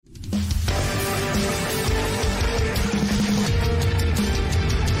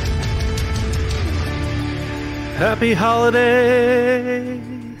Happy holiday,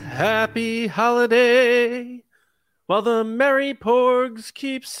 happy holiday, while the merry porgs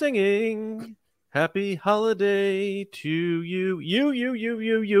keep singing. Happy holiday to you,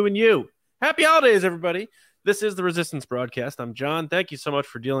 you, and you. Happy holidays, everybody. This is the Resistance Broadcast. I'm John. Thank you so much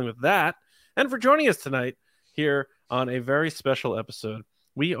for dealing with that and for joining us tonight here on a very special episode.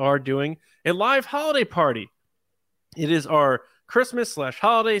 We are doing a live holiday party. It is our Christmas /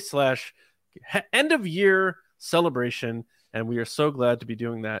 holiday / end of year celebration, and we are so glad to be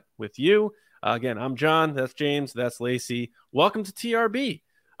doing that with you. Again, I'm John. That's James. That's Lacey. Welcome to TRB.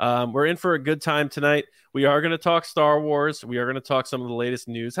 We're in for a good time tonight. We are going to talk Star Wars. We are going to talk some of the latest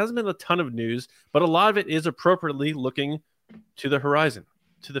news. Hasn't been a ton of news, but a lot of it is appropriately looking to the horizon,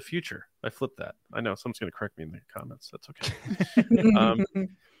 to the future. I flipped that. I know someone's going to correct me in the comments. That's okay.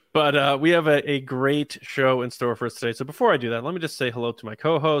 But we have a great show in store for us today. So before I do that, let me just say hello to my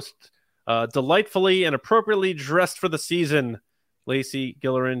co-host, delightfully and appropriately dressed for the season, Lacey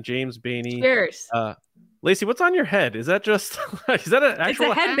Gillerin, James Bainey. Cheers. Lacey, what's on your head? Is that just is that an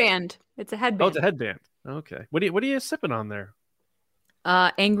actual It's a headband. Hat? It's a headband. Oh, it's a headband. Okay. What are you sipping on there?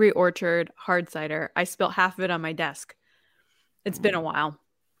 Angry Orchard hard cider. I spilled half of it on my desk. It's been a while,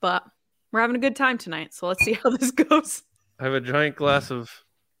 but we're having a good time tonight. So let's see how this goes. I have a giant glass of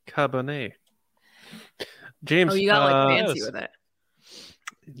Cabernet. James, you got fancy with it.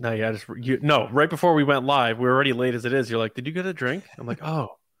 No, yeah, no. Right before we went live, we were already late as it is. You're like, "Did you get a drink?" I'm like,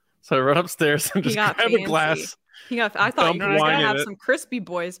 "Oh." So I run upstairs and just grab a glass. I thought you were gonna have some crispy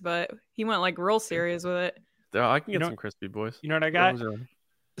boys, but he went like real serious with it. I can get some crispy boys. You know what I got?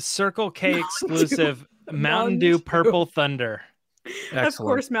 Circle K exclusive Mountain Dew Purple Thunder. Excellent. Of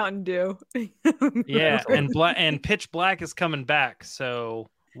course, Mountain Dew. Yeah, and Pitch Black is coming back, so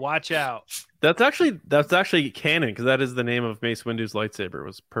watch out. That's actually canon because that is the name of Mace Windu's lightsaber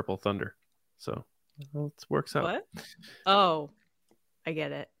was Purple Thunder. So it works out. What? Oh, I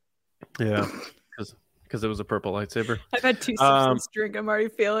get it. Yeah, because it was a purple lightsaber. I've had 2 sips of this drink. I'm already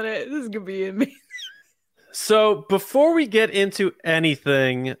feeling it. This is gonna be amazing. So before we get into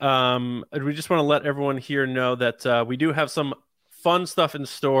anything, we just want to let everyone here know that we do have some fun stuff in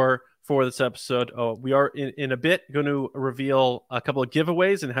store for this episode. We are in a bit going to reveal a couple of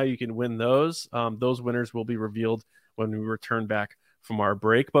giveaways and how you can win those. Those winners will be revealed when we return back from our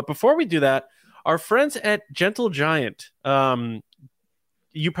break. But before we do that, our friends at Gentle Giant,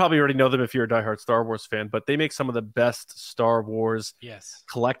 you probably already know them if you're a diehard Star Wars fan, but they make some of the best Star Wars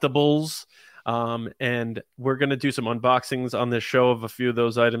collectibles. And we're going to do some unboxings on this show of a few of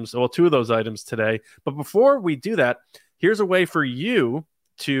those items. Well, 2 of those items today. But before we do that, here's a way for you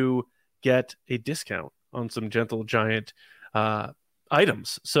to get a discount on some Gentle Giant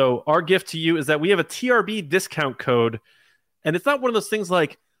items. So our gift to you is that we have a TRB discount code, and it's not one of those things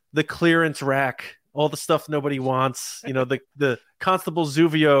like the clearance rack, all the stuff nobody wants, the Constable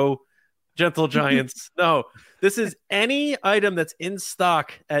Zuvio Gentle Giants. No, this is any item that's in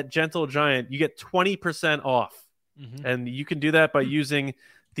stock at Gentle Giant. You get 20% off, and you can do that by using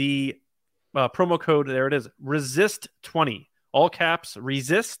the promo code. There it is, RESIST20, all caps,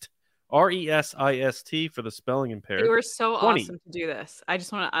 RESIST, RESIST for the spelling impaired. You were so 20. Awesome to do this. I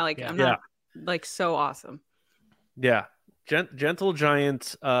just want to. I'm not so awesome. Yeah, Gentle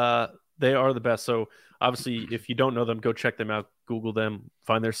Giant. They are the best. So obviously, if you don't know them, go check them out. Google them,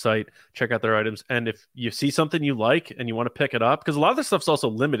 find their site, check out their items. And if you see something you like and you want to pick it up, because a lot of this stuff's also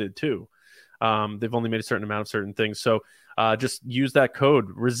limited too. They've only made a certain amount of certain things. So just use that code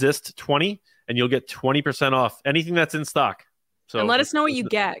RESIST20 and you'll get 20% off anything that's in stock. So and let us know what you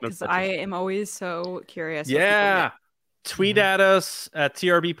get, because I am always so curious. Yeah. Tweet at us at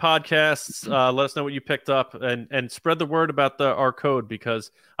TRB Podcasts. Let us know what you picked up and spread the word about our code,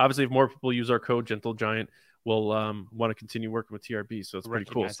 because obviously if more people use our code, Gentle Giant, we'll want to continue working with TRB. So it's pretty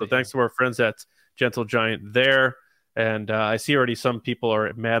cool. So thanks to our friends at Gentle Giant there. And I see already some people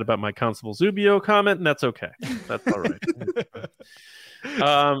are mad about my Constable Zubio comment, and that's okay. That's all right.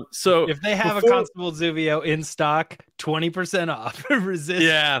 So if they have a Constable Zuvio in stock, 20% off. Resist.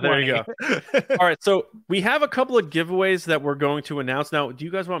 Yeah, there 20. You go. All right, so we have a couple of giveaways that we're going to announce now. Do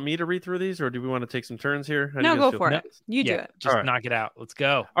you guys want me to read through these, or do we want to take some turns here? No, go for it. You do it. Just knock it out. Let's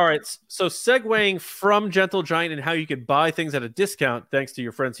go. All right, so segueing from Gentle Giant and how you can buy things at a discount thanks to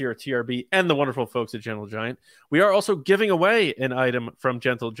your friends here at TRB and the wonderful folks at Gentle Giant, we are also giving away an item from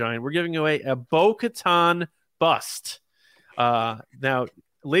Gentle Giant. We're giving away a Bo-Katan bust. Now,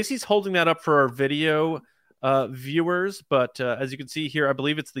 Lacey's holding that up for our video viewers, but as you can see here, I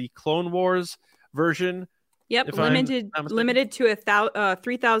believe it's the Clone Wars version. Yep, limited to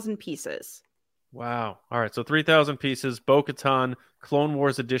 3,000 pieces. Wow. All right, so 3,000 pieces. Bo-Katan Clone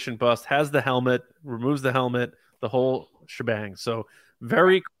Wars edition bust has the helmet, removes the helmet, the whole shebang. So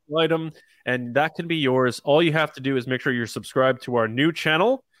very cool item, and that can be yours. All you have to do is make sure you're subscribed to our new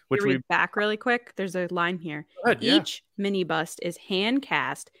channel, which we read back really quick. There's a line here. Ahead, yeah. Each mini bust is hand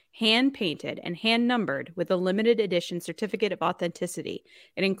cast, hand painted, and hand numbered with a limited edition certificate of authenticity.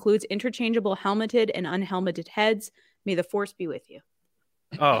 It includes interchangeable helmeted and unhelmeted heads. May the force be with you.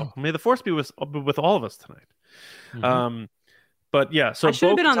 Oh, may the force be with all of us tonight. Mhm. But yeah, so I should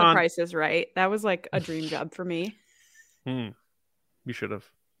have been on The Bo-Katan- Price is Right. That was like a dream job for me. You should have.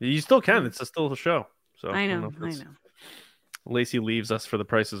 You still can. It's still a show. So I don't know. if it's- Lacey leaves us for The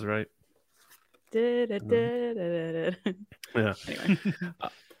Price is Right. Da-da-da-da-da-da. Yeah. Anyway.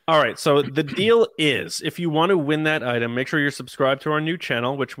 All right. So the deal is, if you want to win that item, make sure you're subscribed to our new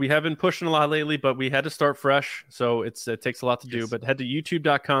channel, which we have been pushing a lot lately, but we had to start fresh. So it takes a lot to do. Yes. But head to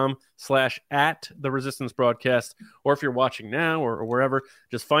youtube.com/@theresistance broadcast. Or if you're watching now or wherever,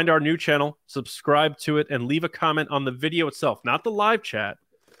 just find our new channel, subscribe to it, and leave a comment on the video itself, not the live chat.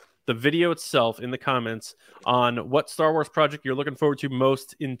 The video itself in the comments on what Star Wars project you're looking forward to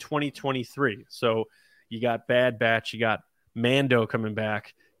most in 2023. So you got Bad Batch, you got Mando coming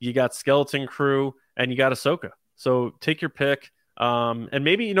back, you got Skeleton Crew, and you got Ahsoka. So take your pick, and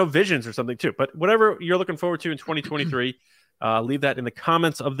maybe Visions or something too. But whatever you're looking forward to in 2023, leave that in the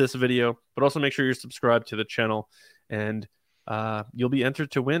comments of this video. But also make sure you're subscribed to the channel, and you'll be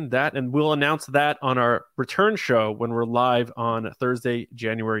entered to win that. And we'll announce that on our return show when we're live on Thursday,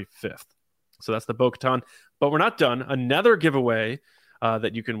 January 5th. So that's the Bo-Katan. But we're not done. Another giveaway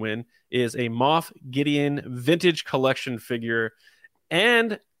that you can win is a Moff Gideon Vintage Collection figure.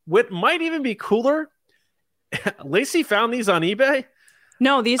 And what might even be cooler, Lacey found these on eBay.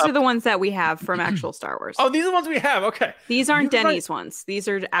 No, these are the ones that we have from actual Star Wars. Oh, these are the ones we have. Okay. These aren't You can Denny's ones. These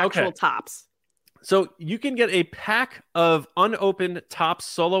are actual Okay. tops. So you can get a pack of unopened Topps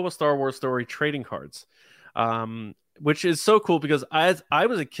Solo a Star Wars Story trading cards, which is so cool because I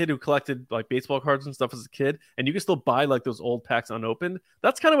was a kid who collected like baseball cards and stuff as a kid, and you can still buy like those old packs unopened.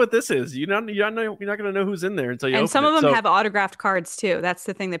 That's kind of what this is. You're not going to know who's in there until you And open some it. of them So- have autographed cards too. That's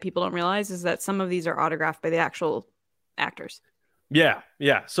the thing that people don't realize is that some of these are autographed by the actual actors. Yeah.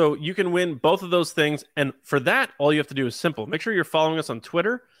 So you can win both of those things. And for that, all you have to do is simple. Make sure you're following us on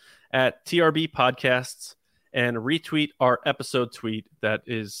Twitter at TRB Podcasts and retweet our episode tweet that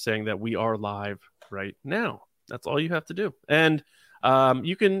is saying that we are live right now. That's all you have to do. And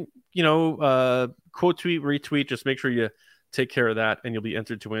you can, quote tweet, retweet. Just make sure you take care of that and you'll be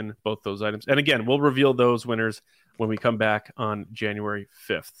entered to win both those items. And again, we'll reveal those winners when we come back on January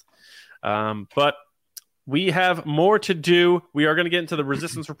 5th. But we have more to do. We are going to get into the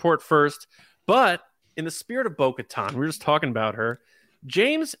Resistance Report first. But in the spirit of Bo-Katan, we were just talking about her.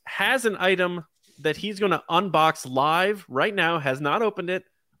 James has an item that he's going to unbox live right now, has not opened it,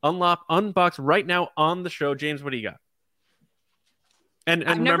 unbox right now on the show. James, what do you got? And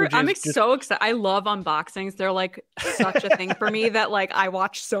remember, James, so excited. I love unboxings. They're like such a thing for me that like I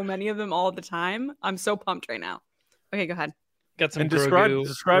watch so many of them all the time. I'm so pumped right now. Okay, go ahead. Got some and describe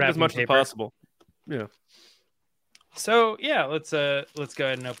as wrapping much paper. as possible. Yeah. So yeah, let's go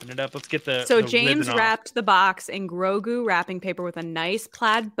ahead and open it up. Let's get the So the James ribbon off. wrapped the box in Grogu wrapping paper with a nice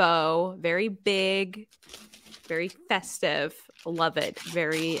plaid bow. Very big, very festive. Love it.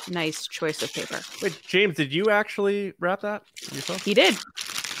 Very nice choice of paper. Wait, James, did you actually wrap that yourself? He did.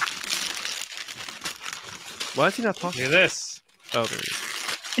 Why is he not talking? Look at this. Oh, there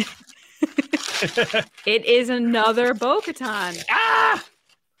he is. It is another Bo-Katan. Ah,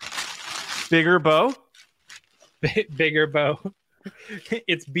 Bigger bow? bigger bow.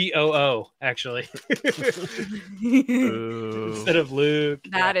 It's BOO actually Ooh. instead of Luke.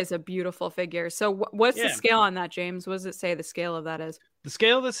 That is a beautiful figure. So what's the Yeah. scale on that, James? What does it say the scale of that is? The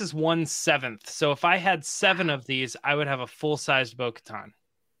scale of this is 1/7. So if I had 7 of these, I would have a full-sized Bo-Katan.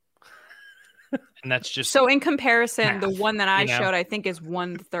 And that's just So in comparison, the math, one that I you know? showed, I think is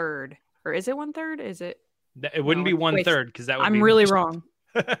 1/3. Or is it 1/3? Is it? it wouldn't No, be wait. 1/3 because that would I'm be really much- wrong.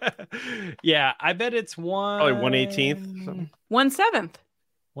 Yeah, I bet it's Probably 1/18th or something. 1/7.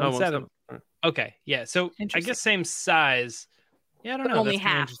 1/7. 1/7. Okay, yeah. So I Interesting. guess same size. Yeah, I don't But know. only That's kinda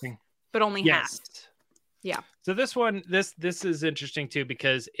half. interesting. But only half. Yes. Yeah. So this one, this is interesting too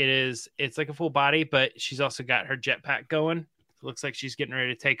because it's like a full body, but she's also got her jetpack going. It looks like she's getting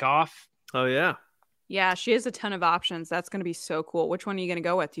ready to take off. Oh, yeah. Yeah, she has a ton of options. That's going to be so cool. Which one are you going to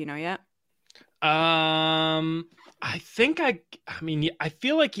go with? Do you know yet? I think I mean, I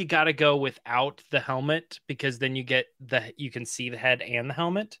feel like you got to go without the helmet because then you can see the head and the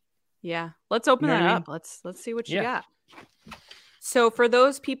helmet. Yeah. Let's open You know that what I up. Let's see what you Yeah. got. So for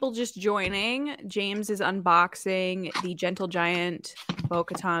those people just joining, James is unboxing the Gentle Giant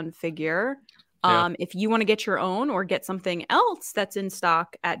Bo-Katan figure. If you want to get your own or get something else that's in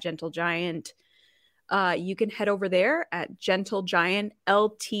stock at Gentle Giant, you can head over there at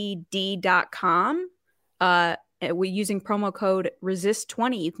gentlegiantltd.com. We using promo code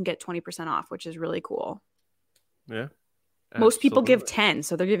resist20, you can get 20% off, which is really cool. Yeah. Most people give 10,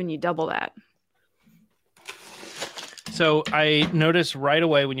 so they're giving you double that. So I noticed right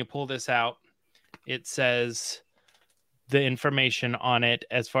away when you pull this out, it says the information on it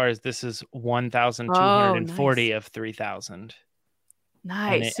as far as this is 1,240 of 3,000.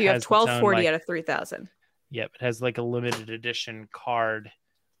 Nice. So you have 1,240 out of 3,000. Yep. It has like a limited edition card.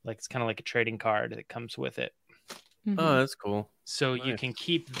 Like it's kind of like a trading card that comes with it. Mm-hmm. Oh, that's cool. So you can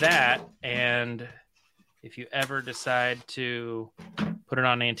keep that, and if you ever decide to put it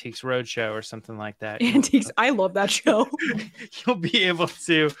on Antiques Roadshow or something like that, Antiques, I love that show. You'll be able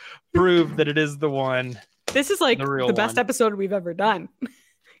to prove that it is the one. This is like the best episode we've ever done.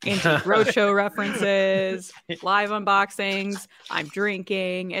 Antique Roadshow references, live unboxings, I'm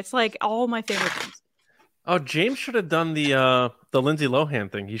drinking. It's like all my favorite things. Oh, James should have done the Lindsay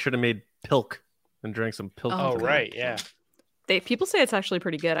Lohan thing. He should have made Pilk and drank some Pilk. Oh, right, yeah. People say it's actually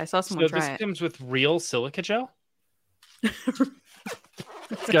pretty good. I saw someone try it. So this comes with real silica gel?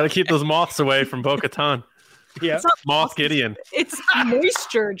 It's got to keep those moths away from Bo-Katan. Yeah. Moth Gideon. It's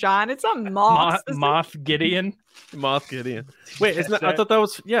moisture, John. It's not moths. Moth Gideon. Moth Gideon. Wait, isn't that, I thought that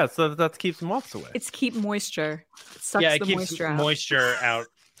was, so that keeps moths away. It's keep moisture. It sucks it the keeps moisture out.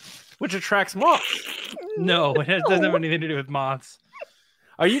 Which attracts moths. No, it doesn't have anything to do with moths.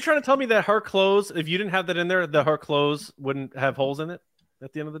 Are you trying to tell me that her clothes, if you didn't have that in there, that her clothes wouldn't have holes in it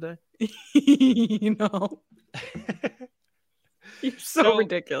at the end of the day? You're so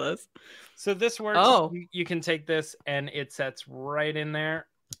ridiculous. So this works. Oh. You can take this and it sets right in there.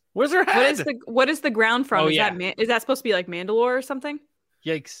 Where's her head? What is the ground from? Is yeah. Is that supposed to be like Mandalore or something?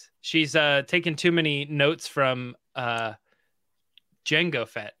 Yikes. She's taken too many notes from Jango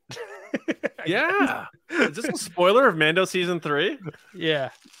Fett. Yeah. Is this a spoiler of Mando season 3? Yeah.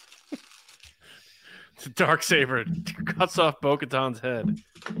 Darksaber cuts off Bo-Katan's head.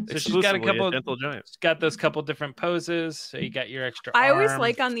 So she's got a couple of Gentle Giant. She's got those couple different poses. So you got your extra I arm. always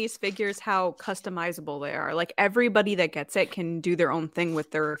like on these figures how customizable they are. Like everybody that gets it can do their own thing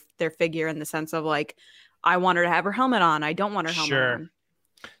with their figure in the sense of like, I want her to have her helmet on. I don't want her helmet on.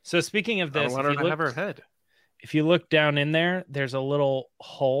 So speaking of this, I want her to have her head. If you look down in there, there's a little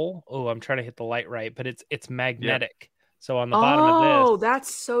hole. Oh, I'm trying to hit the light right, but it's magnetic. Yep. So on the bottom of this, oh,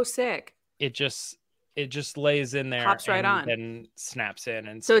 that's so sick. It just lays in there, pops right on, and snaps in,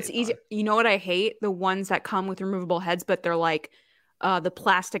 and so it's easy. You know what I hate? The ones that come with removable heads, but they're like the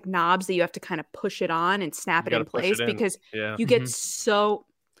plastic knobs that you have to kind of push it on and snap it in place because you get so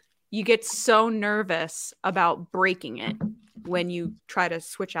nervous about breaking it when you try to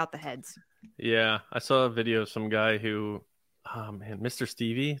switch out the heads. Yeah, I saw a video of some guy who, Mr.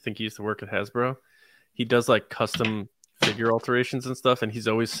 Stevie, I think he used to work at Hasbro. He does like custom figure alterations and stuff, and he's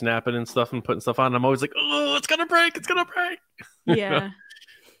always snapping and stuff and putting stuff on. I'm always like, oh, it's gonna break, Yeah.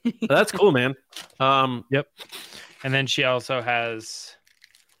 That's cool, man. Yep. And then she also has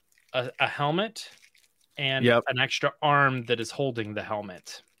a helmet and an extra arm that is holding the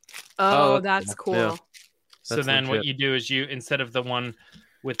helmet. Oh, that's cool. Yeah. So that's then legit. what you do is you, instead of the one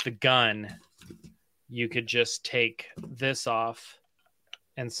with the gun, you could just take this off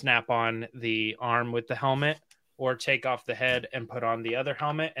and snap on the arm with the helmet, or take off the head and put on the other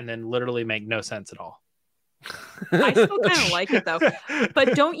helmet, and then literally make no sense at all. I still kind of like it though.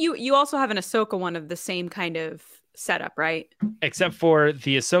 But don't you also have an Ahsoka one of the same kind of setup, right? Except for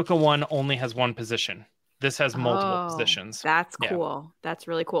the Ahsoka one only has one position. This has multiple positions. That's cool. That's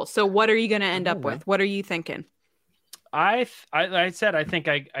really cool. So what are you going to end up with? What are you thinking? I said I think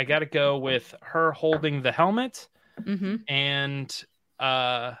I got to go with her holding the helmet and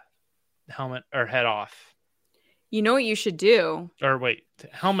helmet or head off. You know what you should do? Or wait,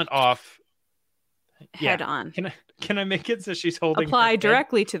 helmet off. Head on. Can I make it so she's holding? Apply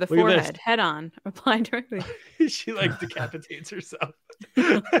directly to the forehead. Head on. Apply directly. She like decapitates herself.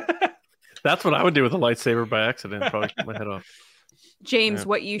 That's what I would do with a lightsaber by accident. Probably cut my head off. James,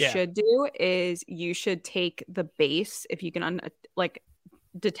 what you should do is you should take the base, if you can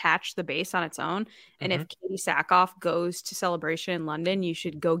detach the base on its own. And if Katie Sackhoff goes to Celebration in London, you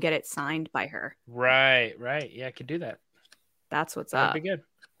should go get it signed by her. Right. Yeah, I could do that. That's what's up. That'd be good.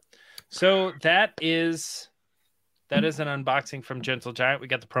 So that is an unboxing from Gentle Giant. We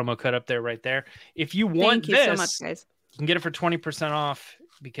got the promo code up there right there. If you want Thank you so much, guys. You can get it for 20% off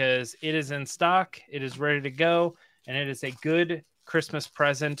because it is in stock. It is ready to go. And it is a good Christmas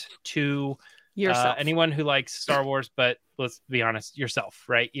present to Yourself. Anyone who likes Star Wars, but let's be honest, yourself,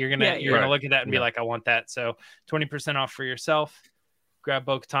 right? You're gonna look at that and be like, I want that. So 20% off for yourself. Grab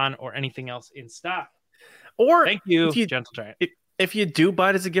Bo-Katan or anything else in stock. Or thank you, Gentle Giant. If you do buy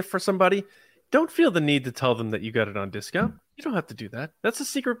it as a gift for somebody, don't feel the need to tell them that you got it on discount. You don't have to do that. That's a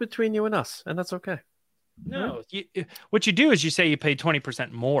secret between you and us, and that's okay. No, what you do is you say you paid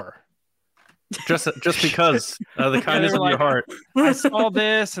 20% more. Just because the kindness of your heart. I saw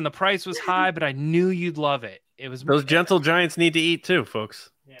this and the price was high, but I knew you'd love it. It was those gentle giants need to eat too, folks.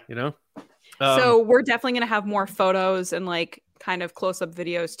 Yeah. You know. So we're definitely going to have more photos and like kind of close-up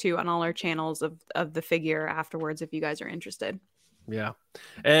videos too on all our channels of the figure afterwards if you guys are interested. Yeah.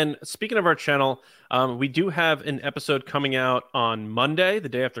 And speaking of our channel, we do have an episode coming out on Monday, the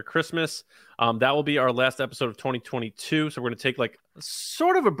day after Christmas. That will be our last episode of 2022. So we're going to take like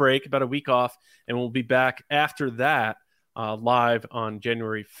sort of a break, about a week off, and we'll be back after that live on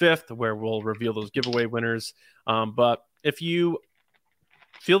January 5th, where we'll reveal those giveaway winners. But if you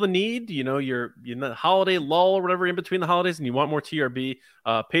feel the need, you know, you're in the holiday lull or whatever in between the holidays and you want more TRB,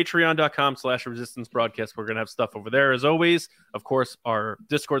 patreon.com/resistance broadcast. We're going to have stuff over there as always. Of course, our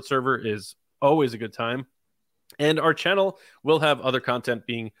Discord server is always a good time. And our channel will have other content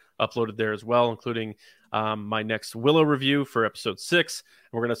being uploaded there as well, including my next Willow review for episode 6.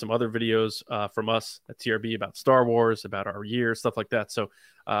 And we're going to have some other videos from us at TRB about Star Wars, about our year, stuff like that. So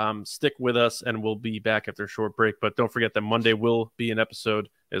stick with us and we'll be back after a short break. But don't forget that Monday will be an episode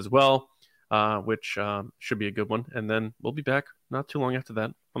as well, which should be a good one. And then we'll be back not too long after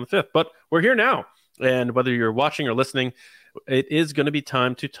that on the 5th. But we're here now. And whether you're watching or listening, it is going to be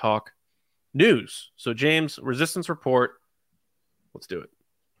time to talk news. So James, Resistance Report, let's do it.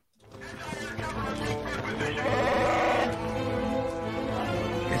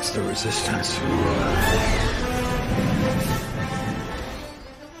 It's the Resistance.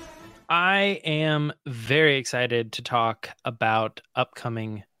 I am very excited to talk about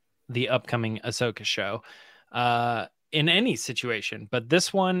the upcoming Ahsoka show in any situation, but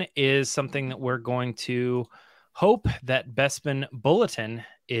this one is something that we're going to hope that Bespin Bulletin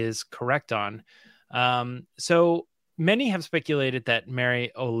is correct on. So many have speculated that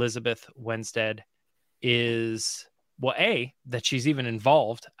Mary Elizabeth Winstead is, well, that she's even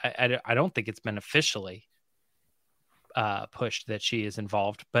involved. I don't think it's been officially pushed that she is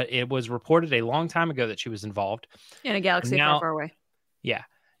involved, but it was reported a long time ago that she was involved. In a galaxy far, far away. Yeah.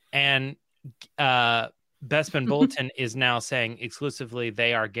 And Bespin Bulletin is now saying exclusively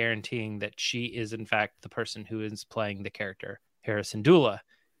they are guaranteeing that she is in fact the person who is playing the character Hera Syndulla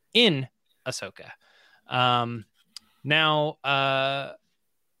in Ahsoka. Now, I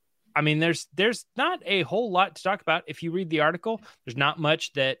mean, there's not a whole lot to talk about. If you read the article, there's not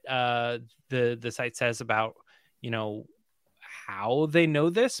much that the site says about, you know, how they know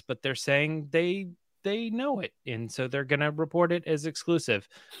this, but they're saying they know it, and so they're gonna report it as exclusive.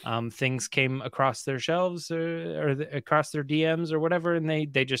 Things came across their shelves or across their DMs or whatever, and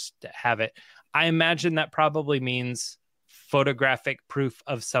they just have it. I imagine that probably means photographic proof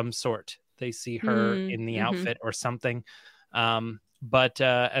of some sort. They see her in the outfit or something. But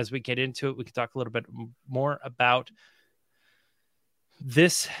as we get into it, we can talk a little bit more about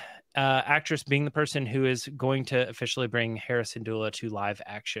this actress being the person who is going to officially bring Hera Syndulla to live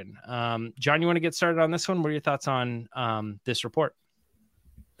action. John, you want to get started on this one? What are your thoughts on this report?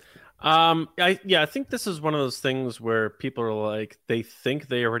 I think this is one of those things where people are like, they think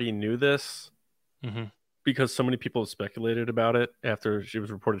they already knew this because so many people have speculated about it after she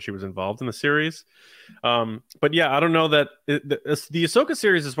was reported she was involved in the series. But yeah, I don't know that the Ahsoka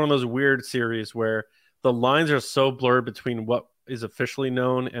series is one of those weird series where the lines are so blurred between what is officially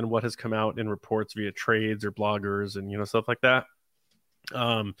known and what has come out in reports via trades or bloggers and, you know, stuff like that.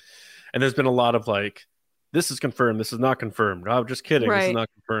 And there's been a lot of like, this is confirmed, this is not confirmed. Oh, just kidding. Right. This is not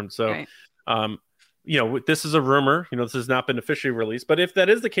confirmed. So, you know, this is a rumor, you know, this has not been officially released, but if that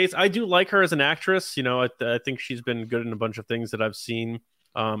is the case, I do like her as an actress. You know, I think she's been good in a bunch of things that I've seen.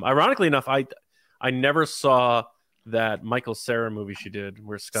 Ironically enough, I never saw that Michael Cera movie she did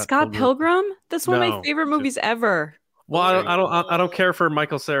where Scott Pilgrim. That's one of my favorite movies ever. Well, I don't care for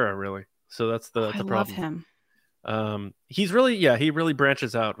Michael Cera really. So that's the problem. I love him. He's really, he really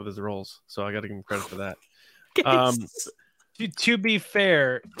branches out with his roles. So I got to give him credit for that. To be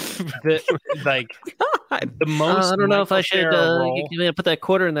fair, the most. I don't know if I should put that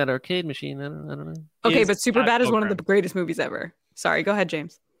quarter in that arcade machine. I don't know. Okay, but Superbad is one of the greatest movies ever. Sorry, go ahead,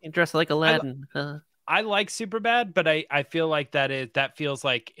 James. You dress like Aladdin. I like Superbad, but I feel like that feels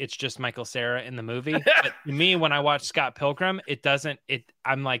like it's just Michael Cera in the movie. But to me, when I watch Scott Pilgrim,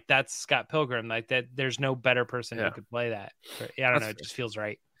 I'm like, that's Scott Pilgrim. Like that, there's no better person who could play that. I don't know. It just feels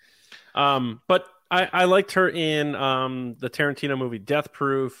right. But I liked her in the Tarantino movie Death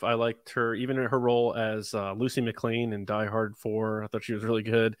Proof. I liked her even in her role as Lucy McLean in Die Hard 4. I thought she was really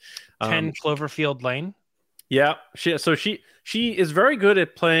good. 10 Cloverfield Lane. Yeah, she is very good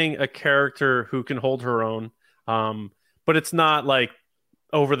at playing a character who can hold her own. But it's not like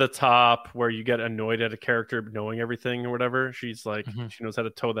over the top where you get annoyed at a character knowing everything or whatever. She's like she knows how to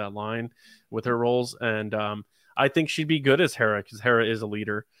toe that line with her roles, and I think she'd be good as Hera because Hera is a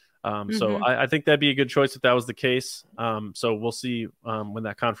leader. So I think that'd be a good choice if that was the case. So we'll see when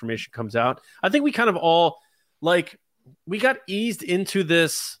that confirmation comes out. I think we kind of all we got eased into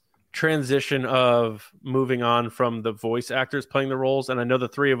this transition of moving on from the voice actors playing the roles, and I know the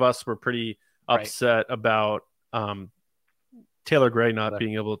three of us were pretty upset about Taylor Gray not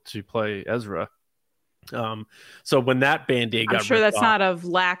being able to play Ezra. So when that band-aid got I'm sure that's off, not of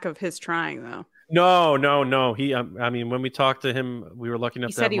lack of his trying though. No. He, I mean, when we talked to him, we were lucky enough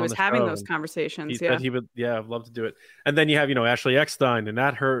He to said have he him on was the having show, those and conversations. he said he would, I'd love to do it. And then you have, Ashley Eckstein, and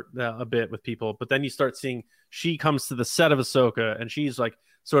that hurt a bit with people. But then you start seeing she comes to the set of Ahsoka, and she's like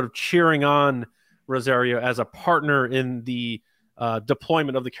sort of cheering on Rosario as a partner in the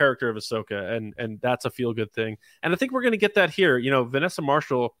deployment of the character of Ahsoka, and that's a feel good thing. And I think we're going to get that here. Vanessa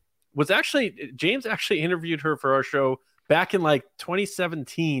Marshall James actually interviewed her for our show back in like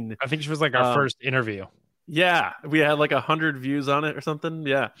 2017. I think she was like our first interview. Yeah, we had like 100 views on it or something.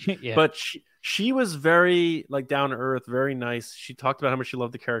 Yeah. Yeah. But she was very like down to earth, very nice. She talked about how much she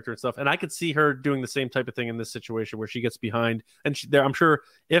loved the character and stuff. And I could see her doing the same type of thing in this situation where she gets behind. And I'm sure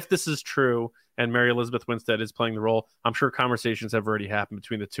if this is true and Mary Elizabeth Winstead is playing the role, I'm sure conversations have already happened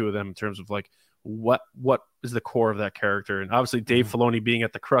between the two of them in terms of like what is the core of that character. And obviously Dave Filoni being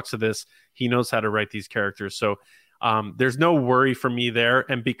at the crux of this, he knows how to write these characters. So there's no worry for me there.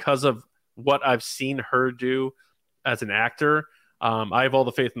 And because of what I've seen her do as an actor, I have all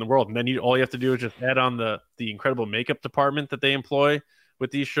the faith in the world. And then all you have to do is just add on the incredible makeup department that they employ with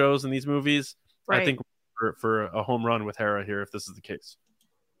these shows and these movies. Right. I think for a home run with Hera here, if this is the case.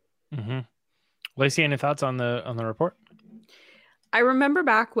 Lacey, any thoughts on the report? I remember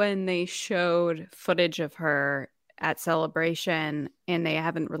back when they showed footage of her at Celebration, and they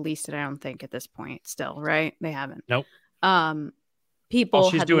haven't released it, I don't think, at this point still, right? They haven't. Nope. People all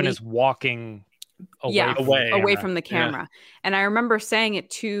she's doing is walking away from the camera. Yeah. And I remember saying it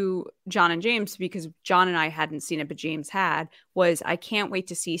to John and James, because John and I hadn't seen it, but James had, was I can't wait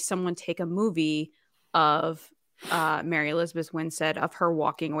to see someone take a movie of Mary Elizabeth Winstead of her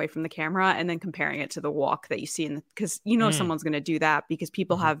walking away from the camera and then comparing it to the walk that you see in the, because someone's going to do that because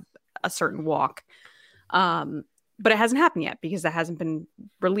people have a certain walk. But it hasn't happened yet because that hasn't been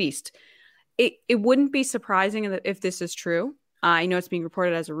released. It wouldn't be surprising if this is true. I know it's being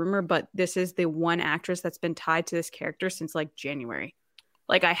reported as a rumor, but this is the one actress that's been tied to this character since like January.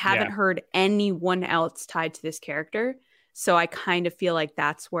 Like I haven't heard anyone else tied to this character. So I kind of feel like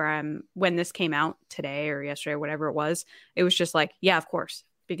that's where when this came out today or yesterday, or whatever it was just like, yeah, of course,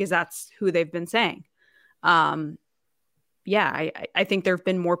 because that's who they've been saying. I think there've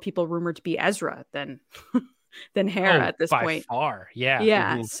been more people rumored to be Ezra than Hera at this point. By far. Yeah.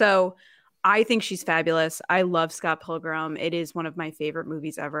 Yeah. Mm-hmm. So I think she's fabulous. I love Scott Pilgrim. It is one of my favorite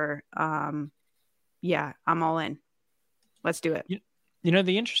movies ever. I'm all in. Let's do it.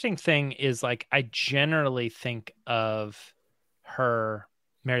 The interesting thing is like I generally think of her,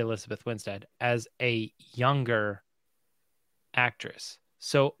 Mary Elizabeth Winstead, as a younger actress.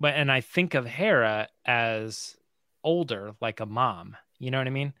 So, and I think of Hera as older, like a mom. You know what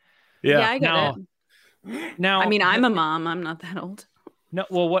I mean? Yeah, I get it. Now, I mean, I'm a mom. I'm not that old. No,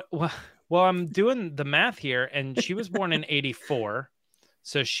 well, I'm doing the math here, and she was born in 84,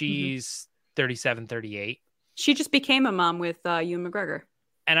 so she's 37, 38. She just became a mom with Ewan McGregor.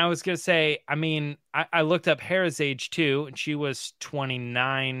 And I was going to say, I mean, I looked up Hera's age too, and she was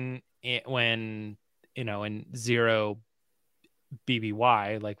 29 when, in 0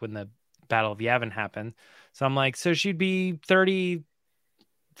 BBY, like when the Battle of Yavin happened. So I'm like, so she'd be 35.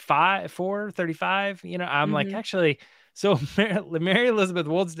 I'm like, actually... So Mary Elizabeth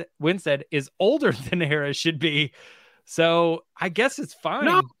Winstead is older than Hera should be. So I guess it's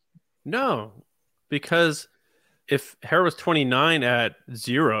fine. No, because if Hera was 29 at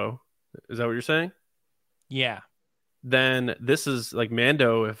 0, is that what you're saying? Yeah. Then this is like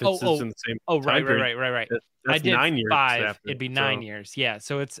Mando if it's in the same time period. Right. That's I did 9 years 5. after, it'd be 9 years. Yeah.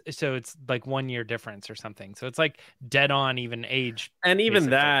 So it's like 1 year difference or something. So it's like dead on even age. And even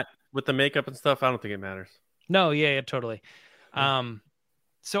basically. That with the makeup and stuff, I don't think it matters. No, yeah, totally.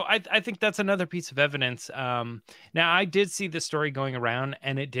 So I think that's another piece of evidence. Now I did see the story going around,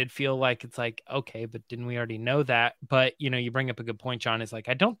 and it did feel like it's like, okay, but didn't we already know that? But you bring up a good point, John. Is like,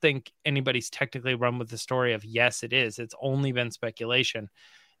 I don't think anybody's technically run with the story of yes, it is. It's only been speculation,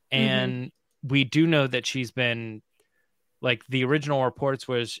 and we do know that she's been, like, the original reports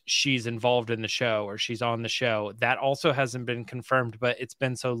was she's involved in the show or she's on the show. That also hasn't been confirmed, but it's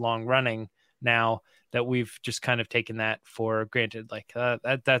been so long running now that we've just kind of taken that for granted. Like,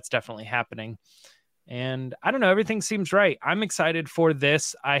 that's definitely happening. And I don't know, everything seems right. I'm excited for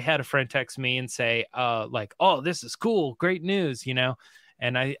this. I had a friend text me and say, like, oh, this is cool, great news,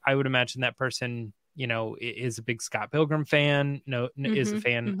 and I would imagine that person, is a big Scott Pilgrim fan, is a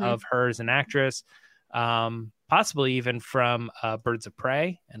fan of her as an actress, possibly even from Birds of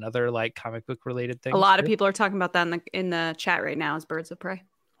Prey and other like comic book related things. A lot of people are talking about that in the chat right now as Birds of Prey.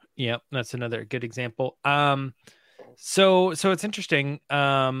 Yep, that's another good example. So it's interesting,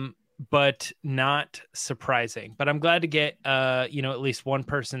 but not surprising. But I'm glad to get at least one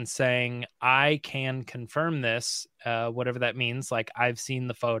person saying I can confirm this, whatever that means. Like, I've seen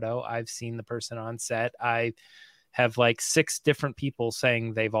the photo, I've seen the person on set, I have like 6 different people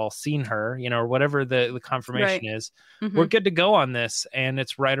saying they've all seen her, or whatever the confirmation is. We're good to go on this, and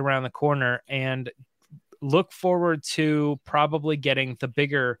it's right around the corner. And look forward to probably getting the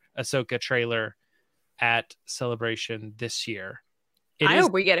bigger Ahsoka trailer at Celebration this year. I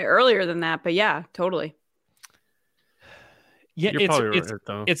hope we get it earlier than that, but yeah, totally. Yeah, You're probably right,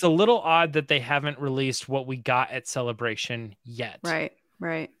 though. It's a little odd that they haven't released what we got at Celebration yet.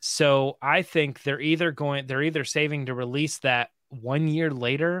 Right. So I think they're either saving to release that 1 year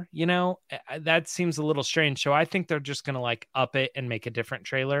later, that seems a little strange. So I think they're just going to like up it and make a different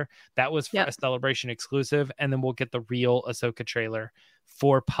trailer. That was for a Celebration exclusive. And then we'll get the real Ahsoka trailer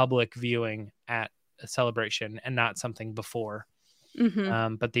for public viewing at a Celebration and not something before.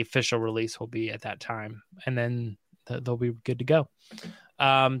 But the official release will be at that time. And then they'll be good to go.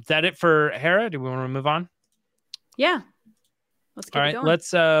 Is that it for Hera? Do we want to move on? Yeah. Let's keep it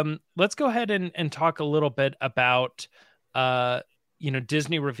going. Let's go ahead and talk a little bit about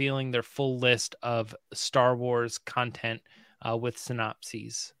Disney revealing their full list of Star Wars content with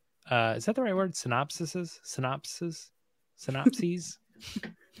synopses. Is that the right word? Synopses.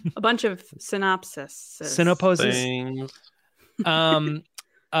 A bunch of synopsis. Synoposes.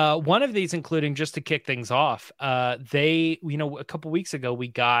 One of these including, just to kick things off, a couple weeks ago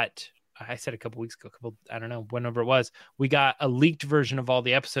I don't know, whenever it was, we got a leaked version of all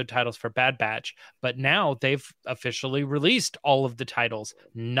the episode titles for Bad Batch, but now they've officially released all of the titles.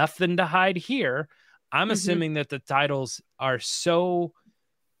 Nothing to hide here. I'm assuming that the titles are so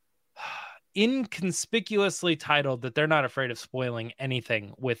inconspicuously titled that they're not afraid of spoiling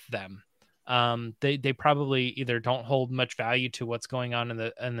anything with them. They probably either don't hold much value to what's going on in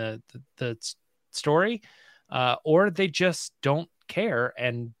the story, or they just don't care,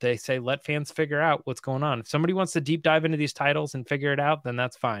 and they say let fans figure out what's going on. If somebody wants to deep dive into these titles and figure it out, then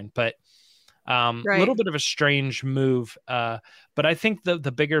that's fine. But a little bit of a strange move, but I think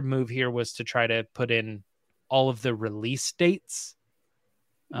the bigger move here was to try to put in all of the release dates.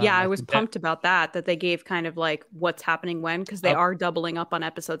 I was pumped about that they gave kind of like what's happening when, because they are doubling up on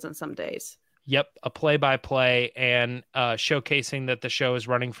episodes on some days. Yep, a play-by-play, and showcasing that the show is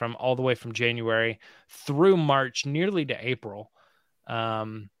running from all the way from January through March, nearly to April.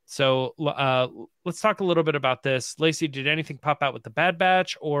 So let's talk a little bit about this. Lacey, did anything pop out with the Bad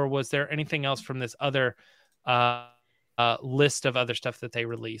Batch, or was there anything else from this other list of other stuff that they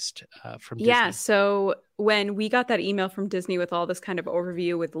released from Disney? Yeah, so when we got that email from Disney with all this kind of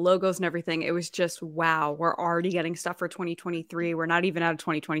overview with logos and everything, it was just, wow, we're already getting stuff for 2023. We're not even out of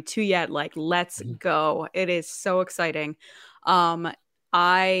 2022 yet. Like, let's go. It is so exciting.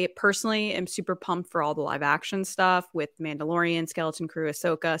 I personally am super pumped for all the live action stuff with Mandalorian, Skeleton Crew,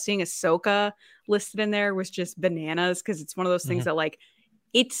 Ahsoka. Seeing Ahsoka listed in there was just bananas, because it's one of those things that, like,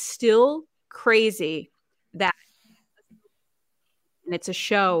 it's still crazy that, and it's a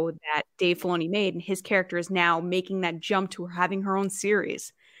show that Dave Filoni made, and his character is now making that jump to having her own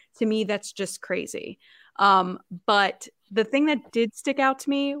series. To me, that's just crazy. But the thing that did stick out to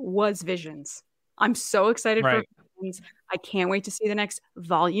me was Visions. I'm so excited for Visions. I can't wait to see the next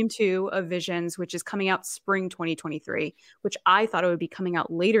volume 2 of Visions, which is coming out spring 2023, which I thought it would be coming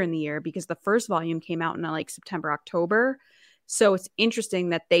out later in the year because the first volume came out in like September, October. So it's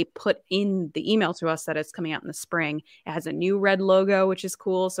interesting that they put in the email to us that it's coming out in the spring. It has a new red logo, which is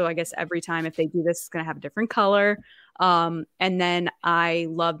cool. So I guess every time if they do this, it's going to have a different color. And then I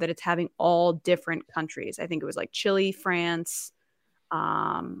love that it's having all different countries. I think it was like Chile, France.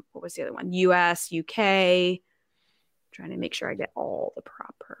 What was the other one? US, UK. trying to make sure I get all the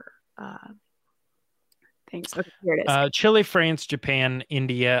proper things. Okay, here it is. Chile, France, Japan,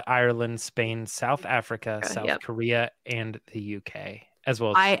 India, Ireland, Spain, South Africa, South Korea, and the UK, as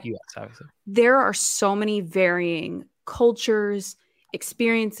well as US, obviously. There are so many varying cultures,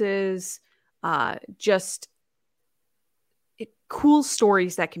 experiences, just cool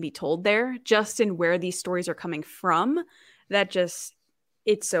stories that can be told there, just in where these stories are coming from.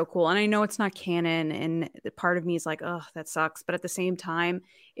 It's so cool. And I know it's not canon, and the part of me is like, oh, that sucks. But at the same time,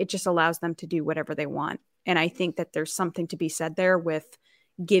 it just allows them to do whatever they want. And I think that there's something to be said there with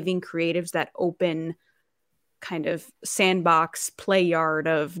giving creatives that open kind of sandbox play yard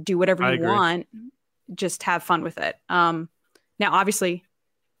of do whatever you want, just have fun with it. Now, obviously,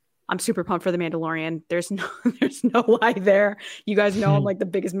 I'm super pumped for The Mandalorian. There's no lie there. You guys know I'm like the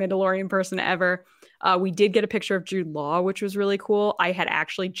biggest Mandalorian person ever. We did get a picture of Jude Law, which was really cool. I had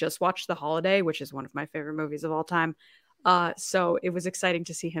actually just watched The Holiday, which is one of my favorite movies of all time. So it was exciting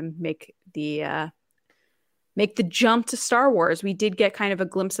to see him make the jump to Star Wars. We did get kind of a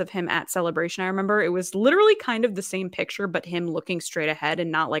glimpse of him at Celebration. I remember it was literally kind of the same picture, but him looking straight ahead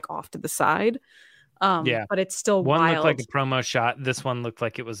and not like off to the side. But it's still one wild. looked like a promo shot. This one looked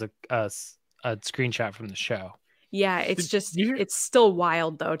like it was a screenshot from the show. Yeah, it's still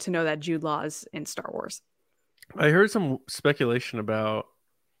wild though to know that Jude Law is in Star Wars. I heard some speculation about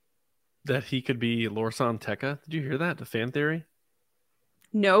that he could be Lorsan Tekka. Did you hear that? The fan theory?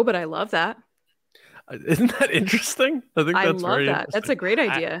 No, but I love that. Isn't that interesting? I think that's love very that. That's a great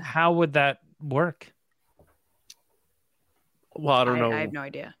idea. How would that work? Well, I don't know. I have no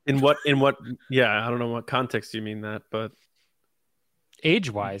idea. In what? Yeah, I don't know what context you mean that, but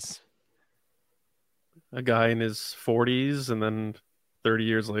age-wise, a guy in his 40s and then 30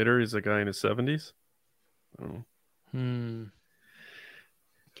 years later, he's a guy in his 70s. I don't know.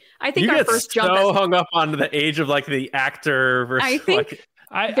 I think you our get first so jump hung up on the age of like the actor versus. I think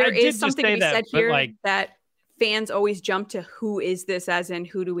there is something to be said here like, that fans always jump to who is this, as in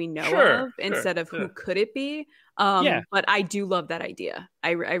who do we know of, instead of who could it be. But I do love that idea.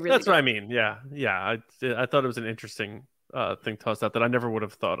 I really. That's what I mean. Yeah. I thought it was an interesting thing tossed out that I never would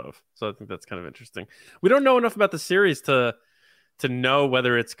have thought of. So I think that's kind of interesting. We don't know enough about the series to know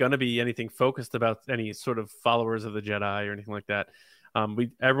whether it's going to be anything focused about any sort of followers of the Jedi or anything like that.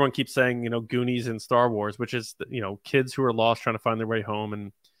 Everyone keeps saying, Goonies and Star Wars, which is, kids who are lost trying to find their way home,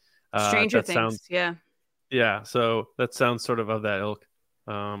 and Stranger Things. Yeah. So that sounds sort of that ilk.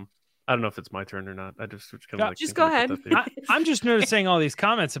 I don't know if it's my turn or not. I just kind of just go ahead. I'm just noticing all these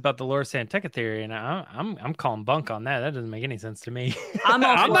comments about the Lorsan Tekka theory, and I'm calling bunk on that. That doesn't make any sense to me. I'm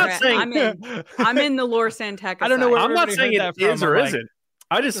not saying I'm in the Lorsan Tekka. I don't know where I'm not saying it is or isn't.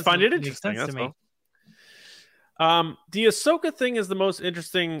 I just find it interesting. That's all. The Ahsoka thing is the most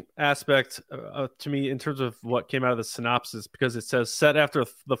interesting aspect to me in terms of what came out of the synopsis, because it says set after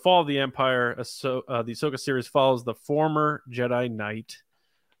the fall of the Empire, the Ahsoka series follows the former Jedi Knight,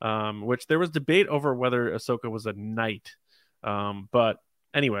 which there was debate over whether Ahsoka was a knight. But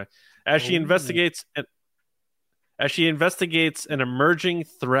anyway, as she investigates an emerging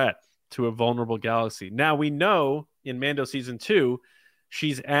threat to a vulnerable galaxy. Now we know in Mando season 2,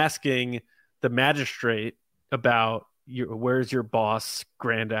 she's asking the magistrate about where's your boss,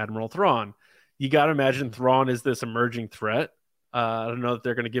 Grand Admiral Thrawn. You got to imagine Thrawn is this emerging threat. I don't know if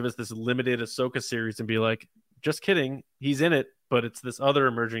they're going to give us this limited Ahsoka series and be like, just kidding, he's in it, but it's this other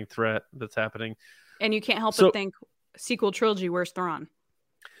emerging threat that's happening. And you can't help but think sequel trilogy, where's Thrawn?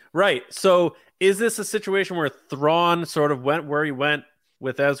 Right. So is this a situation where Thrawn sort of went where he went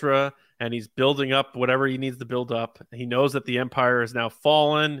with Ezra, and he's building up whatever he needs to build up? He knows that the Empire is now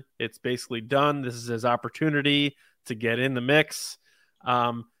fallen. It's basically done. This is his opportunity to get in the mix.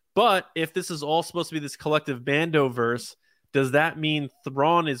 But if this is all supposed to be this collective Mandoverse, does that mean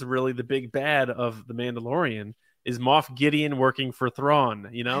Thrawn is really the big bad of The Mandalorian? Is Moff Gideon working for Thrawn?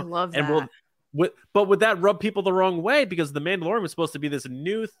 I love that. But would that rub people the wrong way? Because The Mandalorian was supposed to be this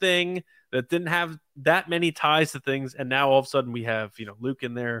new thing that didn't have that many ties to things. And now all of a sudden we have, Luke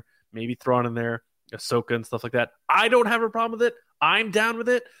in there, maybe Thrawn in there, Ahsoka and stuff like that. I don't have a problem with it. I'm down with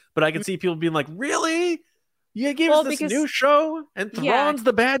it. But I can see people being like, really? You gave us this new show and Thrawn's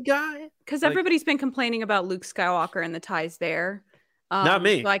the bad guy? Because everybody's been complaining about Luke Skywalker and the ties there. Not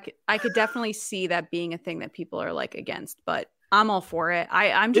me. So I could definitely see that being a thing that people are like against, but I'm all for it.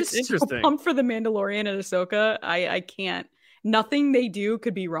 I'm just so pumped for The Mandalorian and Ahsoka. I can't. Nothing they do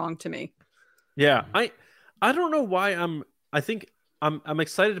could be wrong to me. Yeah, I don't know why I think I'm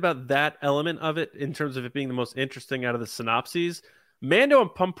excited about that element of it in terms of it being the most interesting out of the synopses. Mando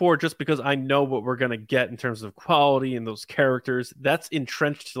and pumped just because I know what we're gonna get in terms of quality and those characters. That's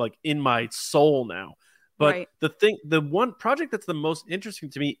entrenched in my soul now. But Right. the one project that's the most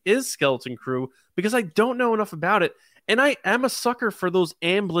interesting to me is Skeleton Crew because I don't know enough about it. And I am a sucker for those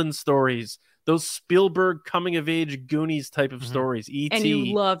Amblin stories, those Spielberg coming of age Goonies type of stories. E.T. And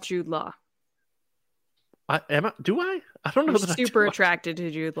you love Jude Law. Do I? I don't know. You're that super I do. attracted to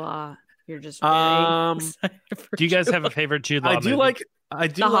Jude Law. You're just very excited for Do you guys Jude have a Law. favorite Jude Law I do movie? like The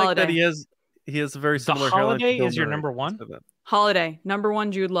like that Holiday. he has a very The similar hairline to Holiday Bill is your Murray. number one? So that- Holiday, number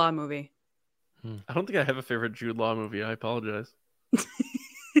 1 Jude Law movie. I don't think I have a favorite Jude Law movie. I apologize. The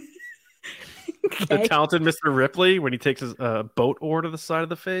Okay. Talented Mr. Ripley when he takes his boat oar to the side of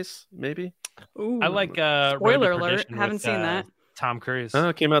the face, maybe. Ooh. I like Road to Spoiler alert. Perdition Haven't with, seen that. Tom Cruise. Oh,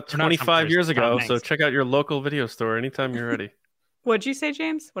 it came out Or not Tom 25 Cruise, years Tom ago, so Hanks. check out your local video store anytime you're ready. What'd you say,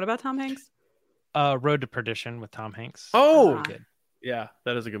 James? What about Tom Hanks? Road to Perdition with Tom Hanks. Oh, Ah. good. yeah,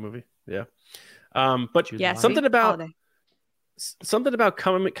 that is a good movie. Yeah. But Jude Yeah, Law. something see? about Holiday.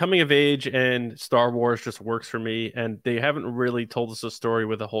 coming of age and Star Wars just works for me, and they haven't really told us a story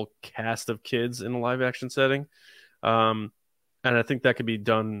with a whole cast of kids in a live action setting, and I think that could be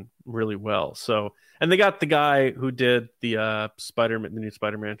done really well. So, and they got the guy who did the the new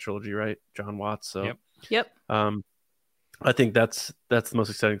Spider-Man trilogy, right, John Watts. So, Yep. I think that's the most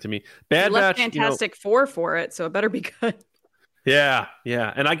exciting to me. He Bad left Batch, Fantastic Four for it, so it better be good. yeah,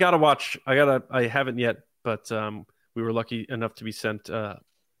 and I haven't yet, but we were lucky enough to be sent a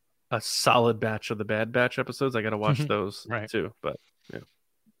solid batch of the Bad Batch episodes. I got to watch those Right. too. But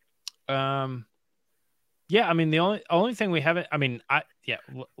Yeah, I mean the only thing we haven't. I mean, I'm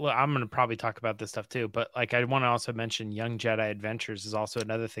gonna probably talk about this stuff too, but like I want to also mention Young Jedi Adventures is also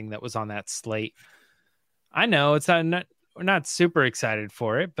another thing that was on that slate. I know it's not we're not super excited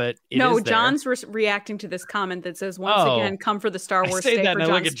for it, but it No, is there. John's reacting to this comment that says, once Oh. again, come for the Star I Wars say steak that for and I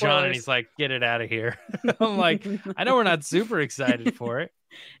John look at John and he's like, "Get it out of here." I'm like, I know we're not super excited for it.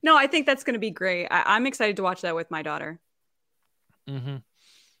 No, I think that's going to be great. I'm excited to watch that with my daughter. Mm-hmm.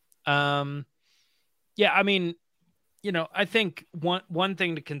 Yeah, I mean, I think one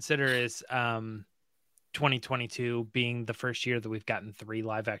thing to consider is 2022 being the first year that we've gotten 3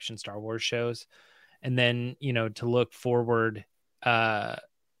 live action Star Wars shows, and then to look forward to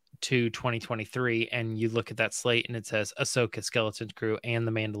 2023, and you look at that slate and it says Ahsoka, Skeleton Crew, and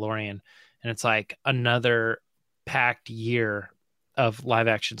The Mandalorian, and it's like another packed year of live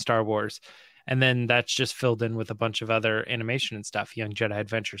action Star Wars. And then that's just filled in with a bunch of other animation and stuff. Young Jedi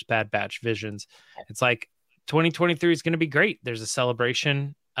Adventures, Bad Batch, Visions. It's like 2023 is going to be great. There's a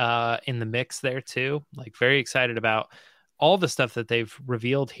celebration in the mix there too. Like very excited about all the stuff that they've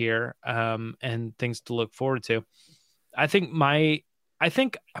revealed here and things to look forward to. I think, man,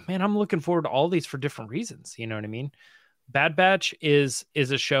 I'm looking forward to all these for different reasons. You know what I mean? Bad Batch is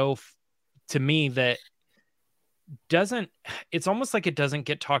a show to me that it's almost like it doesn't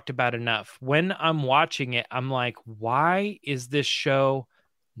get talked about enough. When I'm watching it, I'm like, why is this show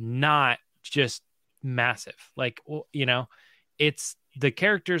not just massive? Like, it's the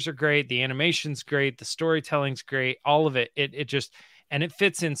characters are great, the animation's great, the storytelling's great, all of it. It just, and it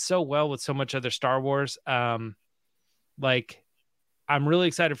fits in so well with so much other Star Wars. Like, I'm really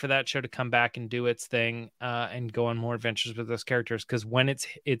excited for that show to come back and do its thing and go on more adventures with those characters, because when it's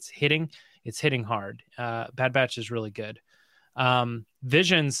hitting hard. Bad Batch is really good.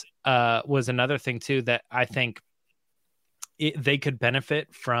 Visions was another thing too that I think they could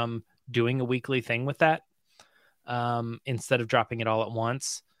benefit from doing a weekly thing with that instead of dropping it all at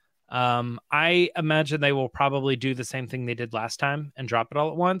once. I imagine they will probably do the same thing they did last time and drop it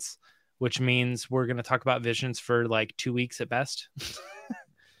all at once, which means we're going to talk about Visions for like 2 weeks at best.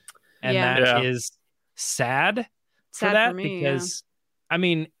 And that is sad for that, me, because I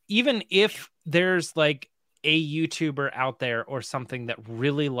mean, even if there's like a YouTuber out there or something that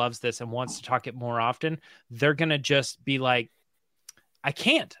really loves this and wants to talk it more often, they're going to just be like, I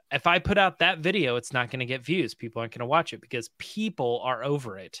can't. If I put out that video, it's not going to get views. People aren't going to watch it because people are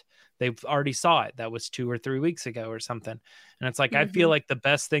over it. They've already saw it. That was 2 or 3 weeks ago or something. And it's like, I feel like the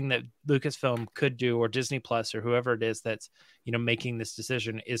best thing that Lucasfilm could do, or Disney Plus, or whoever it is that's, making this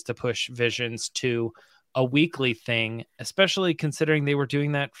decision, is to push Visions to a weekly thing, especially considering they were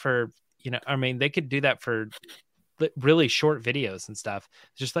doing that for, they could do that for really short videos and stuff.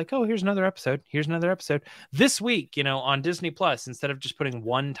 Just like, oh, here's another episode this week, on Disney Plus. Instead of just putting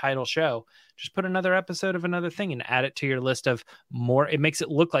one title show, just put another episode of another thing and add it to your list of more. It makes it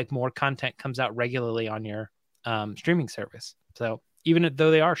look like more content comes out regularly on your streaming service. So even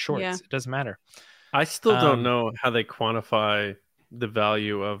though they are shorts, it doesn't matter. I still don't know how they quantify the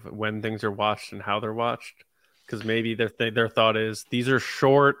value of when things are watched and how they're watched, because maybe their thought is these are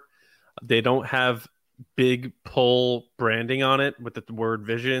short, they don't have big pull branding on it with the word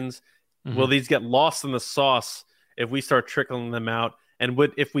Visions, Will these get lost in the sauce if we start trickling them out? And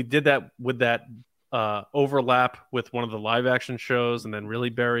if we did that, would that overlap with one of the live action shows and then really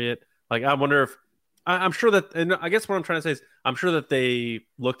bury it? Like, I wonder if I'm sure that, and I guess what I'm trying to say is I'm sure that they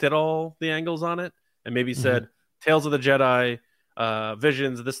looked at all the angles on it and maybe said Tales of the Jedi,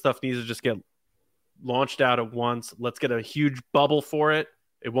 Visions, this stuff needs to just get launched out at once. Let's get a huge bubble for it.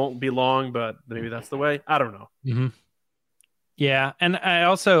 It won't be long, but maybe that's the way. I don't know. Yeah. And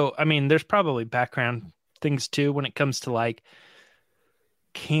I mean, there's probably background things too when it comes to like,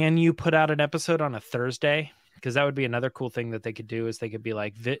 can you put out an episode on a Thursday? Because that would be another cool thing that they could do is they could be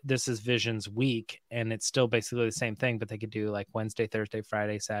like, this is Vision's week, and it's still basically the same thing, but they could do like Wednesday, Thursday,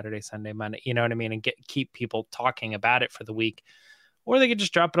 Friday, Saturday, Sunday, Monday, you know what I mean? And keep people talking about it for the week. Or they could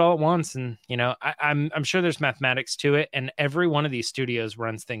just drop it all at once. And, you know, I'm sure there's mathematics to it. And every one of these studios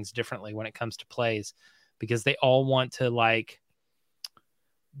runs things differently when it comes to plays, because they all want to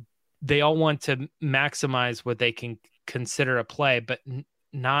maximize what they can consider a play, but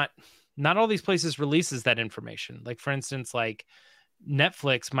not all these places releases that information. Like, for instance, like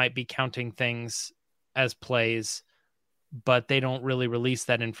Netflix might be counting things as plays, but they don't really release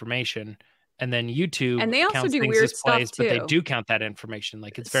that information. And then YouTube and they also counts do things weird as plays, stuff too. but they do count that information.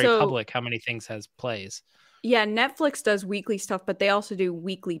 Like, it's very public how many things has plays. Yeah, Netflix does weekly stuff, but they also do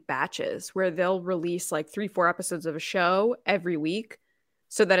weekly batches where they'll release like 3-4 episodes of a show every week,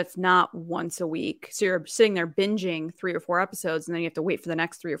 so that it's not once a week. So you're sitting there binging 3 or 4 episodes, and then you have to wait for the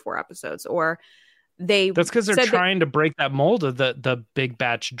next 3 or 4 episodes. Or that's because they're trying to break that mold of the big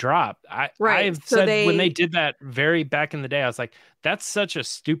batch drop. I've said when they did that very back in the day, I was like, that's such a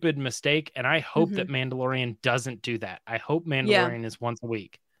stupid mistake. And I hope that Mandalorian doesn't do that. I hope Mandalorian is once a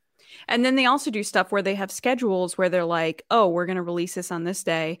week. And then they also do stuff where they have schedules where they're like, oh, we're going to release this on this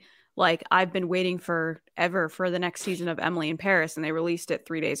day. Like, I've been waiting forever for the next season of Emily in Paris, and they released it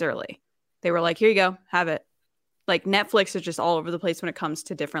 3 days early. They were like, here you go, have it. Like, Netflix is just all over the place when it comes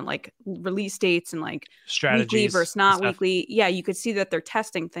to different like release dates and like strategies, weekly versus not weekly. Yeah, you could see that they're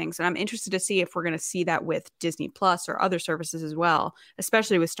testing things, and I'm interested to see if we're going to see that with Disney Plus or other services as well,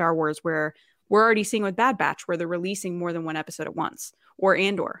 especially with Star Wars, where we're already seeing with Bad Batch where they're releasing more than one episode at once, or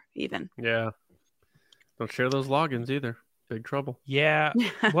Andor even. Yeah, don't share those logins either. Big trouble. Yeah.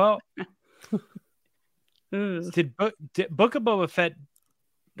 Well, did Book of Boba Fett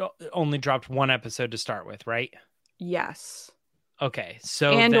only dropped one episode to start with, right? Yes. Okay.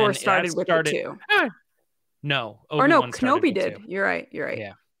 So Andor started with it too. No. Or no, Kenobi did. You're right.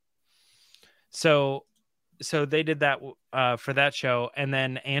 Yeah. So they did that for that show, and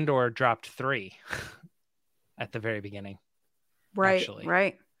then Andor dropped 3 at the very beginning. Right. Actually.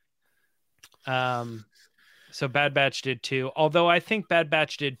 Right. So Bad Batch did 2, although I think Bad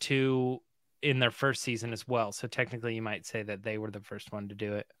Batch did 2 in their first season as well. So technically you might say that they were the first one to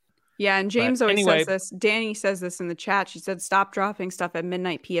do it. Yeah, and James always says this. Danny says this in the chat. She said, stop dropping stuff at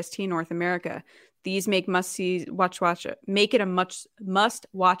midnight PST North America. These make must-see, make it a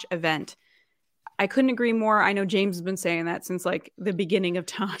must-watch event. I couldn't agree more. I know James has been saying that since like the beginning of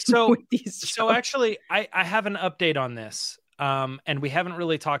time. So, with these shows. So actually, I have an update on this. And we haven't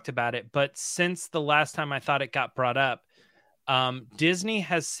really talked about it, but since the last time I thought it got brought up, Disney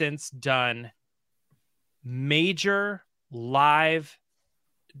has since done major live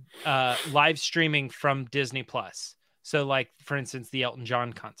streaming from Disney Plus. So like, for instance, the Elton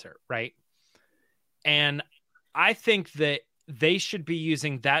John concert, right? And I think that they should be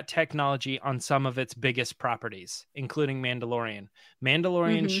using that technology on some of its biggest properties, including Mandalorian.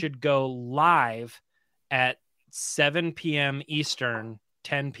 Mandalorian should go live at 7 p.m. Eastern,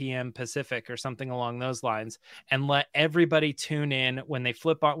 10 p.m. Pacific, or something along those lines, and let everybody tune in when they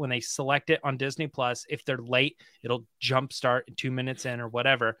when they select it on Disney Plus. If they're late, it'll jumpstart 2 minutes in or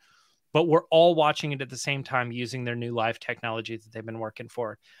whatever. But we're all watching it at the same time using their new live technology that they've been working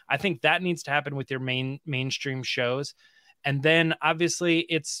for. I think that needs to happen with your mainstream shows. And then obviously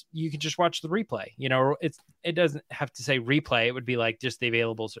you can just watch the replay, you know, it doesn't have to say replay. It would be like just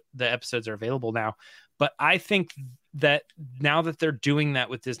the episodes are available now. But I think that now that they're doing that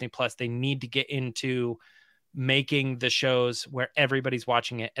with Disney Plus, they need to get into making the shows where everybody's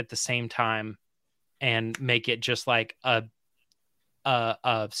watching it at the same time and make it just like a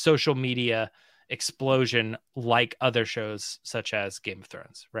social media explosion like other shows such as Game of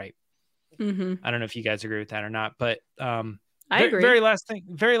Thrones, right? I don't know if you guys agree with that or not, but I agree. Very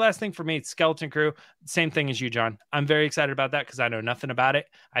last thing for me, Skeleton Crew, same thing as you, John. I'm very excited about that because I know nothing about it.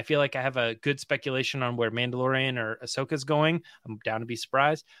 I feel like I have a good speculation on where Mandalorian or Ahsoka's going. I'm down to be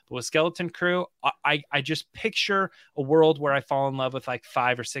surprised. But with Skeleton Crew, I just picture a world where I fall in love with like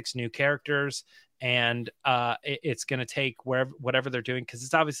 5 or 6 new characters, and it's going to take whatever they're doing, because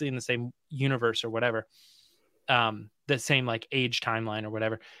it's obviously in the same universe or whatever, the same like age timeline or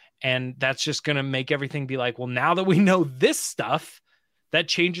whatever, and that's just going to make everything be like, well, now that we know this stuff, that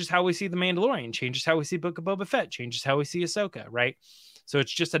changes how we see the Mandalorian, changes how we see Book of Boba Fett, changes how we see Ahsoka, right? So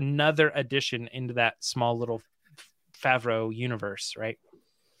it's just another addition into that small little Favreau universe, right?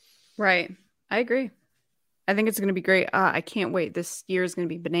 Right. I agree. I think it's going to be great. I can't wait. This year is going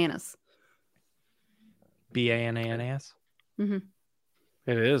to be bananas. BANANAS. Mm-hmm.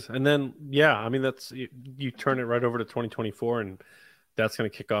 It is. And then, yeah, I mean, that's you turn it right over to 2024, and that's going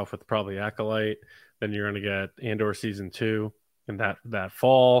to kick off with probably Acolyte. Then you're going to get Andor season 2 and that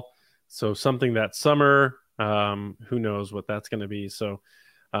fall. So something that summer, who knows what that's going to be. So,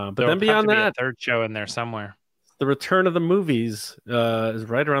 but then beyond that, third show in there somewhere. The return of the movies is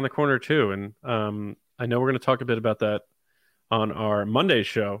right around the corner too. And I know we're going to talk a bit about that on our Monday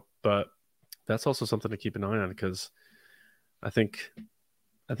show, but that's also something to keep an eye on, because I think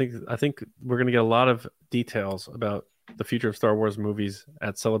we're going to get a lot of details about the future of Star Wars movies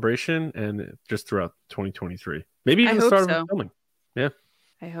at Celebration and just throughout 2023. Maybe even the start of filming. Yeah.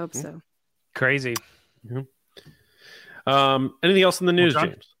 I hope so. Crazy. Mm-hmm. Anything else in the news,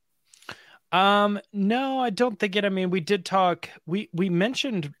 James? No, I don't think it. I mean, we did talk. We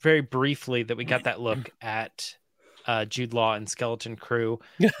mentioned very briefly that we got that look at Jude Law and Skeleton Crew,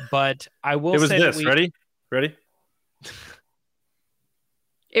 but I will say this. Ready?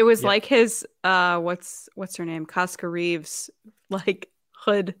 It was like his what's her name? Casca Reeves like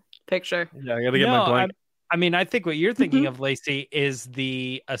hood picture. Yeah, I gotta get my blank. I mean, I think what you're thinking of, Lacey, is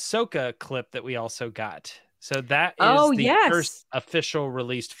the Ahsoka clip that we also got. So that is first official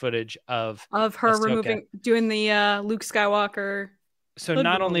released footage of her Ahsoka. doing the Luke Skywalker. So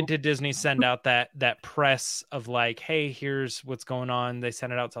not only did Disney send out that press of like, hey, here's what's going on, they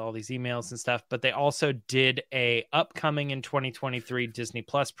sent it out to all these emails and stuff, but they also did a upcoming in 2023 Disney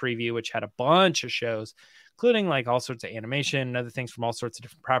Plus preview, which had a bunch of shows, including like all sorts of animation and other things from all sorts of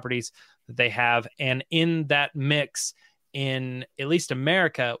different properties that they have. And in that mix, in at least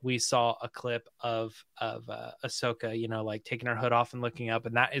America, we saw a clip of Ahsoka, like taking her hood off and looking up,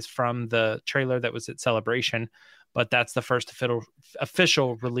 and that is from the trailer that was at Celebration. But that's the first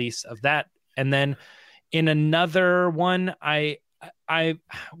official release of that. And then in another one, I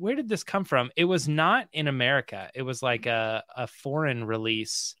where did this come from? It was not in America. It was like a foreign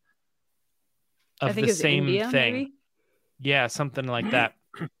release of the same India, thing. Maybe? Yeah, something like that.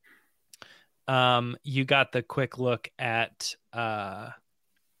 You got the quick look at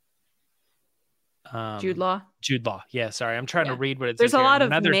Jude Law. Yeah, sorry. I'm trying to read what it says. There's a lot of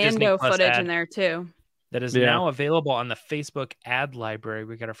Another Mando footage in there too. That is now available on the Facebook ad library.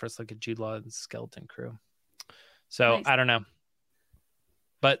 We got our first look at Jude Law and Skeleton Crew. So nice. I don't know.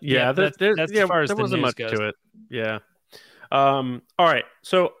 But that's as far as the news much goes. To it. Yeah. All right.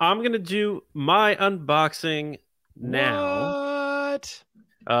 So I'm going to do my unboxing now. What?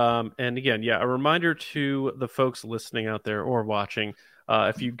 And again, a reminder to the folks listening out there or watching,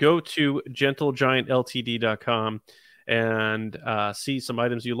 if you go to gentlegiantltd.com and see some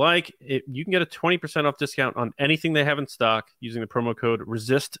items you like, you can get a 20% off discount on anything they have in stock using the promo code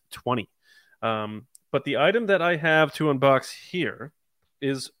RESIST20. But the item that I have to unbox here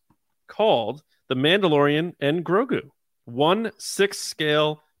is called the Mandalorian and Grogu 1/6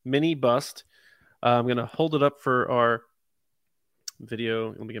 scale mini bust. I'm going to hold it up for our video.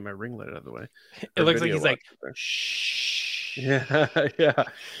 Let me get my ring light out of the way. It looks like he's like, shh. Yeah.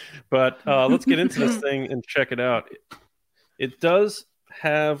 But let's get into this thing and check it out. It does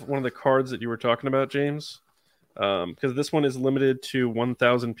have one of the cards that you were talking about, James, because this one is limited to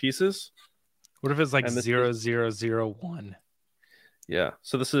 1,000 pieces. What if it's like 0001? Yeah.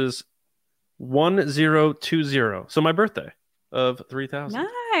 So this is 1020. So my birthday of 3,000.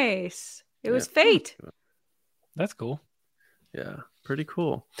 Nice. It was fate. That's cool. Yeah. Pretty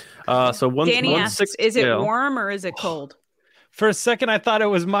cool. So Danny asks, is it warm or is it cold? For a second, I thought it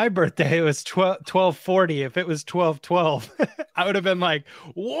was my birthday. It was 1240. If it was 1212, I would have been like,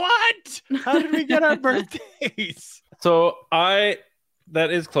 what? How did we get our birthdays? So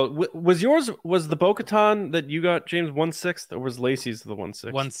that is close. Was the Bo-Katan that you got, James, 1/6, or was Lacey's the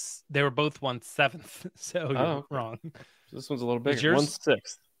 1/6? They were both 1/7. So you're wrong. So this one's a little bigger.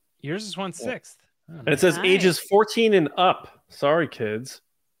 1/6. Yours is 1/6. Oh, and it says ages 14 and up. Sorry, kids.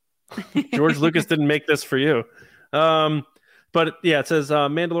 George Lucas didn't make this for you. But yeah, it says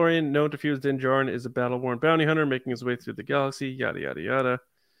Mandalorian, known to fuse Din Djarin, is a battle-worn bounty hunter making his way through the galaxy. Yada yada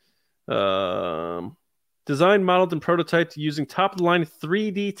yada. Designed, modeled, and prototyped using top-of-the-line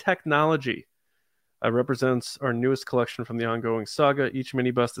 3D technology. represents our newest collection from the ongoing saga. Each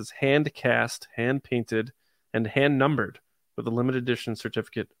mini bust is hand cast, hand painted, and hand numbered with a limited edition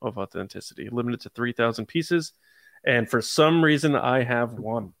certificate of authenticity, limited to 3,000 pieces. And for some reason, I have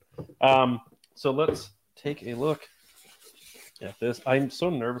one. So let's take a look at this. I'm so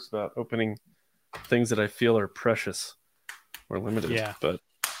nervous about opening things that I feel are precious or limited. Yeah. But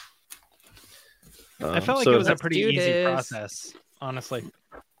I felt like it was a pretty easy process, honestly.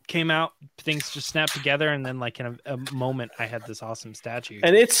 Came out, things just snapped together, and then like in a moment, I had this awesome statue.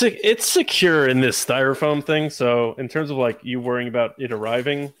 And it's secure in this styrofoam thing. So in terms of like you worrying about it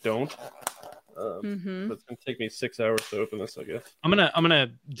arriving, don't. But it's gonna take me 6 hours to open this, I guess. I'm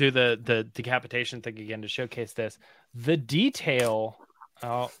gonna do the decapitation thing again to showcase this. The detail.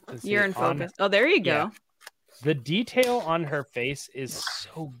 Oh, you're in focus. Oh, there you go. Yeah. The detail on her face is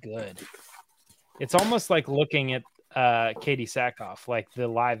so good. It's almost like looking at Katie Sackhoff, like the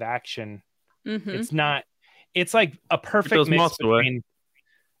live action. It's not. It's like a perfect mix between.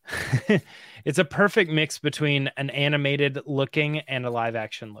 It's a perfect mix between an animated looking and a live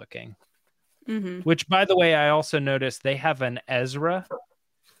action looking. Which, by the way, I also noticed they have an Ezra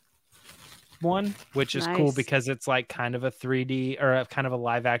one, which is cool because it's like kind of a 3D or a kind of a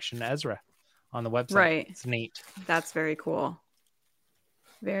live action Ezra on the website. Right. It's neat. That's very cool.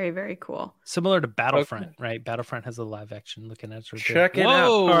 Very, very cool. Similar to Battlefront, right? Battlefront has a live action looking Ezra. Check it out.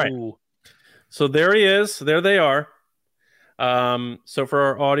 All right. So there he is. There they are. So for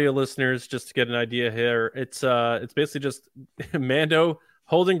our audio listeners, just to get an idea here, it's basically just Mando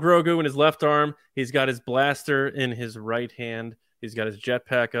holding Grogu in his left arm. He's got his blaster in his right hand. He's got his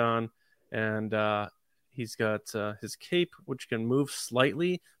jetpack on, and he's got his cape, which can move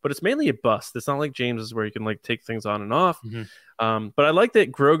slightly, but it's mainly a bust. It's not like James's where you can like take things on and off. But I like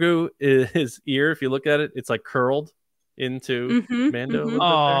that Grogu, his ear, if you look at it, it's like curled into Mando.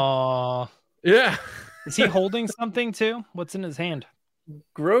 Oh, yeah. Is he holding something too? What's in his hand?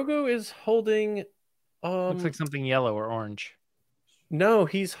 Grogu is holding. Looks like something yellow or orange. No,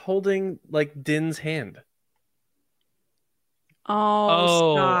 he's holding like Din's hand.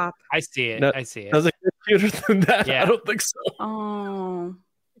 Oh, stop. I see it. No, I see it. Does it get cuter than that? Yeah. I don't think so. Oh.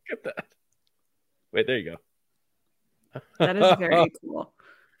 Look at that. Wait, there you go. That is very cool.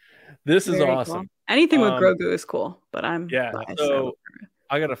 This is awesome. Cool. Anything with Grogu is cool, but I'm biased, so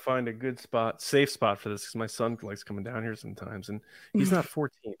I gotta find a good spot, safe spot for this because my son likes coming down here sometimes, and he's not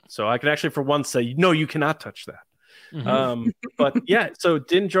 14, so I can actually for once say no, you cannot touch that. But yeah, so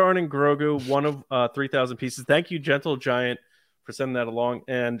Din Djarin and Grogu, one of 3,000 pieces. Thank you, Gentle Giant, for sending that along,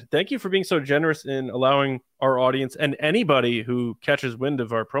 and thank you for being so generous in allowing our audience and anybody who catches wind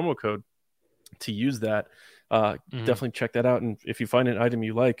of our promo code to use that. Definitely check that out, and if you find an item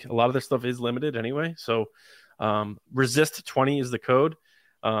you like, a lot of their stuff is limited anyway, so resist 20 is the code.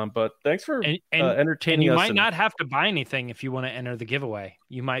 But thanks for entertaining us. You us. might not have to buy anything if you want to enter the giveaway.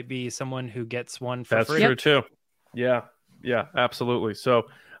 You might be someone who gets one for free. That's true too. Yeah, absolutely. So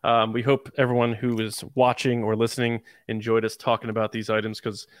we hope everyone who is watching or listening enjoyed us talking about these items,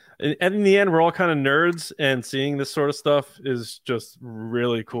 because in the end, we're all kind of nerds, and seeing this sort of stuff is just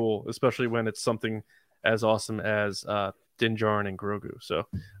really cool, especially when it's something as awesome as Din Djarin and Grogu. So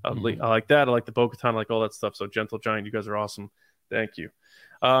I like that. I like the Bo-Katan, I like all that stuff. So Gentle Giant, you guys are awesome. Thank you.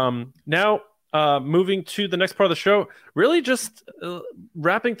 Now, moving to the next part of the show, really just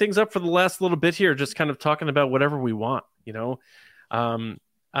wrapping things up for the last little bit here, just kind of talking about whatever we want, you know.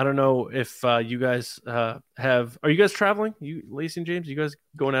 I don't know if you guys are you guys traveling? You, Lacey and James, you guys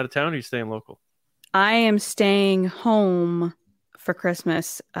going out of town, or are you staying local? I am staying home for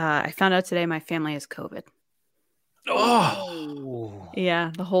Christmas. I found out today my family has COVID. Oh,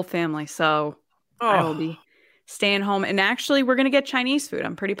 yeah, the whole family. So I will be staying home, and actually we're gonna get Chinese food.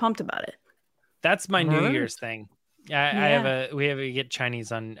 I'm pretty pumped about it. That's my New Year's thing. We get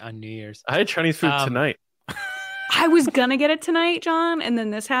Chinese on New Year's. I had Chinese food tonight. I was gonna get it tonight, John, and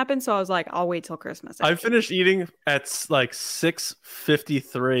then this happened, so I was like, I'll wait till Christmas. I finished eating at like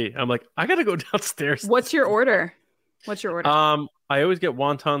 6:53. I'm like, I gotta go downstairs. What's your order? I always get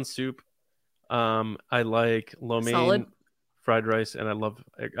wonton soup. I like lo mein, fried rice, and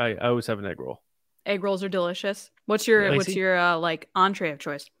I always have an egg roll. Egg rolls are delicious. What's your like entree of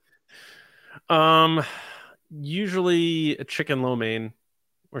choice? Usually a chicken lo mein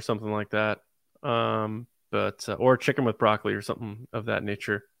or something like that. But or chicken with broccoli or something of that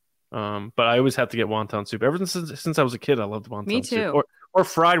nature. But I always have to get wonton soup. Ever since I was a kid, I loved wonton soup. Me too. Soup. Or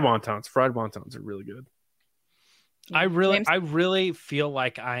fried wontons. Fried wontons are really good. I really feel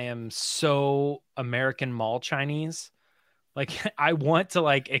like I am so American Mall Chinese. Like I want to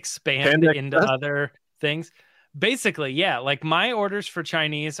like expand into other things, Basically, yeah. Like my orders for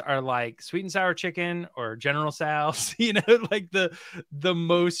Chinese are like sweet and sour chicken or General Tso's, like the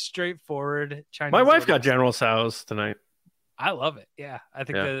most straightforward Chinese. My wife got orders. General Tso's tonight. I love it. Yeah. I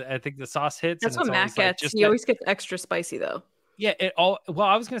think the sauce hits. That's and what it's Matt always, like, gets. just He that- always gets extra spicy though. Yeah, well,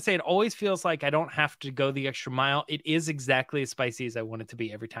 I was gonna say it always feels like I don't have to go the extra mile. It is exactly as spicy as I want it to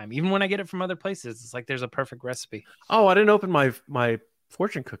be every time. Even when I get it from other places, it's like there's a perfect recipe. Oh, I didn't open my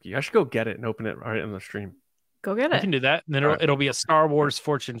fortune cookie. I should go get it and open it right on the stream. Go get I it. can do that. And then it'll be a Star Wars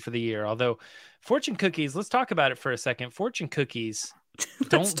fortune for the year. Although fortune cookies, let's talk about it for a second. Fortune cookies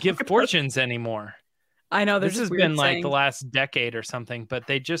don't give fortunes anymore. I know This has weird been like saying. the last decade or something, but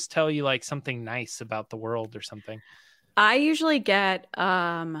they just tell you like something nice about the world or something. I usually get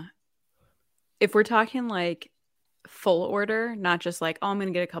if we're talking like full order, not just like, oh, I'm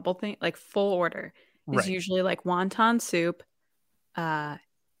gonna get a couple things, like full order is Right. usually like wonton soup,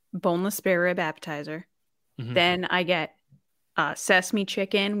 boneless spare rib appetizer. Mhm. Then I get sesame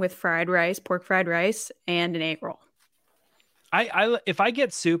chicken with fried rice, pork fried rice, and an egg roll. I if I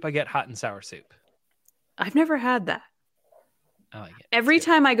get soup, I get hot and sour soup. I've never had that. I like it. Every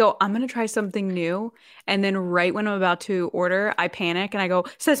time I go, I'm going to try something new. And then right when I'm about to order, I panic and I go,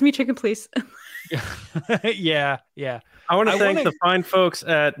 sesame chicken, please. yeah. I want to I thank wanna- the fine folks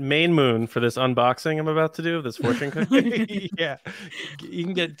at Main Moon for this unboxing I'm about to do of this fortune cookie. Yeah. You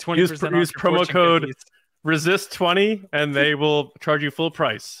can get 20% Use off your promo fortune code cookies. Resist 20 and they will charge you full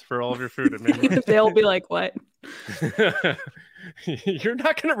price for all of your food at Main Moon. They'll be like, what? You're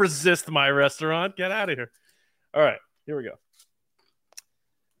not going to resist my restaurant. Get out of here. All right, here we go.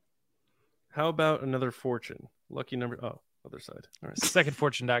 How about another fortune? Lucky number. Oh, other side. All right.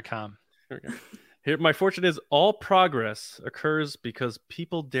 Secondfortune.com. Here we go. Here, my fortune is all progress occurs because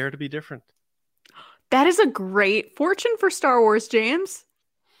people dare to be different. That is a great fortune for Star Wars, James.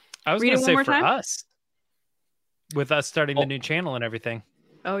 I was Read going it to one say more for time? us, with us starting Oh. the new channel and everything.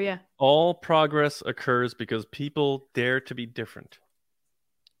 Oh, yeah. All progress occurs because people dare to be different.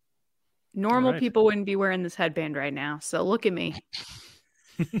 Normal Right. people wouldn't be wearing this headband right now. So look at me.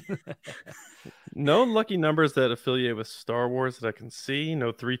 No lucky numbers that affiliate with Star Wars that I can see.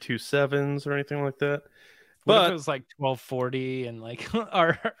 No 327s or anything like that. What if But it was like 1240 and like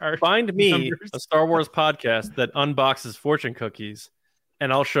our find me numbers? a Star Wars podcast that unboxes fortune cookies,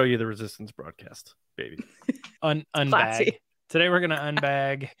 and I'll show you the Resistance broadcast, baby. unbag? Classy. Today we're gonna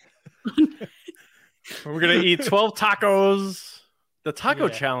unbag. We're gonna eat 12 tacos. The taco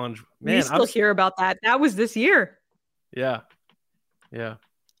Yeah. challenge, We man. still hear about that. That was this year. Yeah.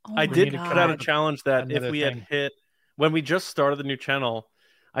 Oh I my did need to put out a God. challenge that if Another we had thing. hit when we just started the new channel,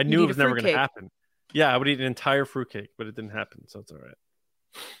 I You'd knew eat it a was never going to fruitcake. happen. Yeah, I would eat an entire fruitcake, but it didn't happen, so it's all right.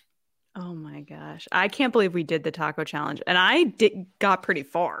 Oh my gosh. I can't believe we did the taco challenge. And got pretty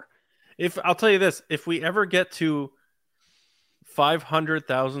far. If I'll tell you this, if we ever get to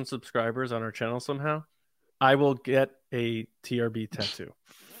 500,000 subscribers on our channel somehow, I will get a TRB tattoo.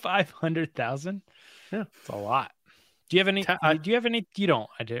 500,000. Yeah. It's a lot. Do you have any? I- do you have any? You don't.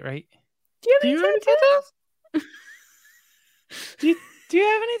 I did, right? Do you have Do any you have any tattoos? Do you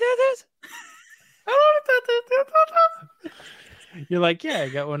have any tattoos? You're like, yeah, I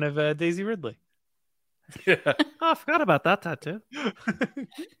got one of Daisy Ridley. Yeah. Oh, I forgot about that tattoo.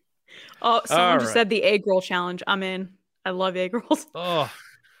 Oh, someone All just right. said the egg roll challenge. I'm in. I love egg rolls. Oh,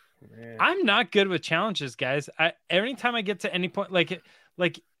 Man. I'm not good with challenges, guys. Every time I get to any point, like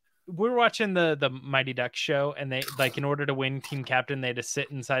we're watching the Mighty Ducks show, and they like in order to win team captain, they had to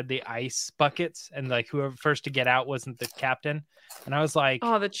sit inside the ice buckets, and like whoever first to get out wasn't the captain. And I was like,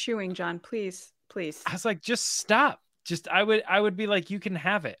 Oh, the chewing, John. Please. just stop. Just I would be like, you can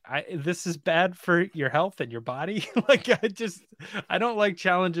have it. This is bad for your health and your body. Like I don't like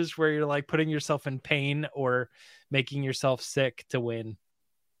challenges where you're like putting yourself in pain or making yourself sick to win.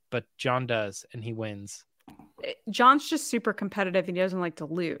 But John does, and he wins. John's just super competitive. He doesn't like to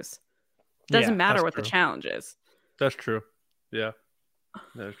lose. Doesn't Yeah, matter that's what the true. challenge is. That's true. Yeah.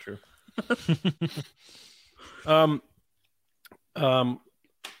 That is true.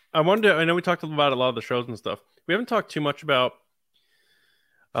 I wanted to, I know we talked about a lot of the shows and stuff. We haven't talked too much about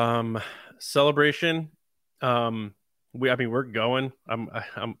Celebration. We're going.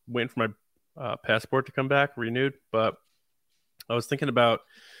 I'm waiting for my passport to come back renewed, but I was thinking about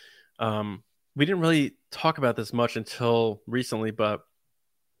we didn't really talk about this much until recently, but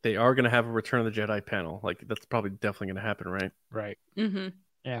they are going to have a Return of the Jedi panel. Like that's probably definitely going to happen, right? Right. Mm-hmm.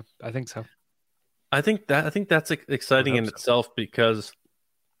 Yeah, I think so. I think that's exciting I in hope so. itself because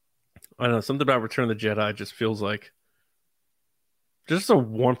I don't know, something about Return of the Jedi just feels like just a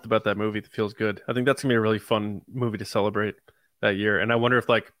warmth about that movie that feels good. I think that's gonna be a really fun movie to celebrate that year, and I wonder if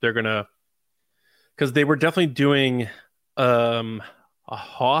like they're gonna because they were definitely doing a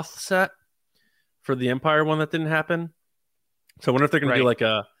Hoth set for the Empire one that didn't happen. So I wonder if they're going to do like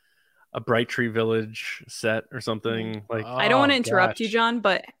a Bright Tree Village set or something. Like, I don't want to interrupt you, John,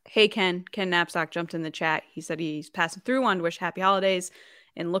 but hey, Ken Knapsack jumped in the chat. He said he's passing through, wanted to wish happy holidays,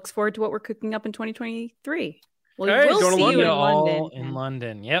 and looks forward to what we're cooking up in 2023. Well, Hey, we'll see you in London. In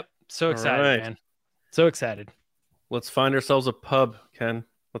London. Yep. So excited, man. So excited. Let's find ourselves a pub, Ken.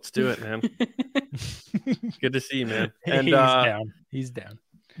 Let's do it, man. Good to see you, man. And He's down.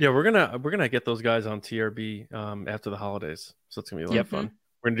 Yeah, we're gonna get those guys on TRB after the holidays, so it's gonna be a lot of fun.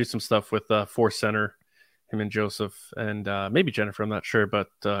 We're gonna do some stuff with Force Center, him and Joseph, and maybe Jennifer. I'm not sure, but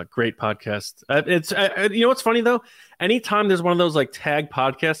great podcast. It's you know what's funny though? Anytime there's one of those like tag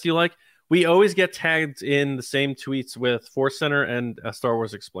podcasts you like, we always get tagged in the same tweets with Force Center and Star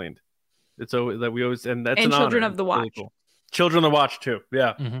Wars Explained. It's always that we always and that's and an Children honor. of the Watch. Really cool. Children of the Watch too.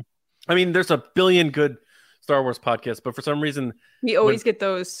 Yeah, I mean, there's a billion good Star Wars podcasts, but for some reason we always get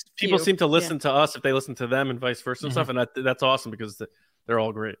those. People seem to listen to us if they listen to them and vice versa and stuff, and that's awesome because they're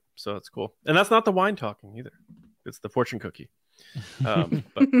all great. So that's cool. And that's not the wine talking either. It's the fortune cookie. But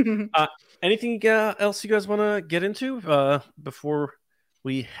anything else you guys want to get into before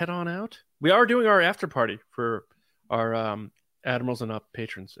we head on out? We are doing our after party for our Admirals and Up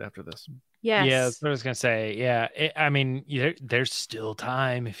patrons after this. Yes. Yeah, that's what I was gonna say. Yeah, I mean, there's still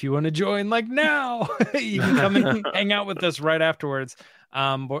time if you want to join. Like now, you can come and hang out with us right afterwards.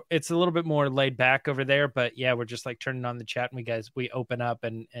 It's a little bit more laid back over there, but yeah, we're just like turning on the chat and we open up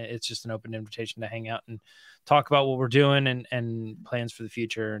and it's just an open invitation to hang out and talk about what we're doing and plans for the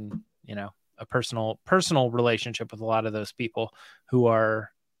future and a personal relationship with a lot of those people who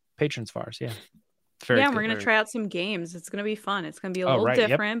are patrons of ours. Yeah. We're going to try out some games. It's going to be fun. It's going to be a little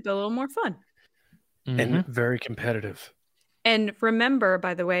different, but a little more fun. And very competitive. And remember,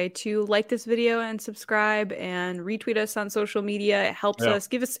 by the way, to like this video and subscribe and retweet us on social media. It helps us.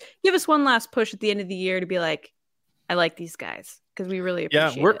 Give us one last push at the end of the year to be like, I like these guys, because we really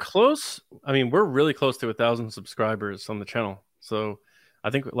appreciate it. Yeah, we're close. I mean, we're really close to 1,000 subscribers on the channel. So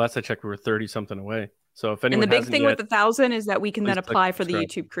I think last I checked, we were 30 something away. So if anyone and the big thing with 1,000 is that we can then apply for the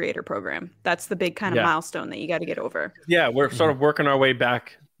YouTube creator program. That's the big kind of milestone that you got to get over. Yeah, we're sort of working our way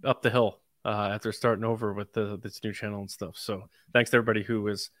back up the hill after starting over with this new channel and stuff. So thanks to everybody who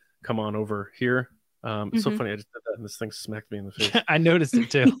has come on over here. It's so funny. I just did that and this thing smacked me in the face. I noticed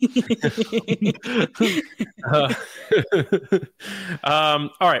it too. All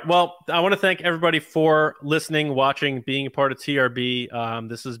right. Well, I want to thank everybody for listening, watching, being a part of TRB.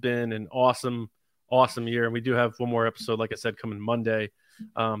 This has been an awesome year, and we do have one more episode, like I said, coming Monday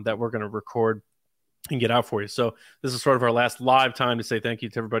that we're going to record and get out for you. So this is sort of our last live time to say thank you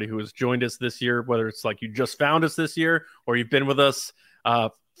to everybody who has joined us this year, whether it's like you just found us this year or you've been with us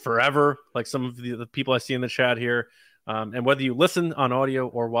forever, like some of the people I see in the chat here, and whether you listen on audio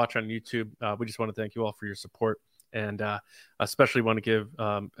or watch on YouTube. We just want to thank you all for your support, and especially want to give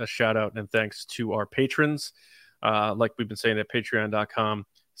a shout out and thanks to our patrons, like we've been saying at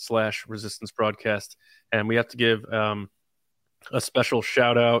patreon.com/Resistance Broadcast. And we have to give a special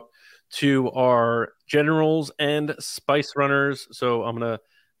shout out to our generals and spice runners. So I'm going to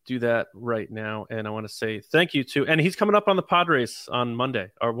do that right now. And I want to say thank you to, and he's coming up on the pod race on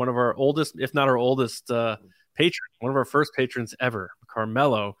Monday, one of our oldest, if not our oldest patron, one of our first patrons ever,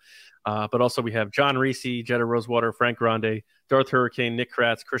 Carmelo. But also we have John Reese, Jetta Rosewater, Frank Grande, Darth Hurricane, Nick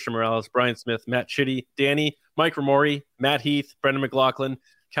Kratz, Christian Morales, Brian Smith, Matt Chitty, Danny, Mike Ramori, Matt Heath, Brendan McLaughlin,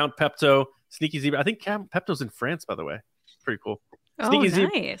 Count Pepto, Sneaky Zebra. I think Count Pepto's in France, by the way. Pretty cool. Sneaky nice.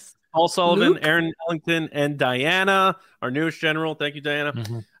 Zebra, Paul Sullivan, Aaron Ellington, and Diana, our newest general. Thank you, Diana.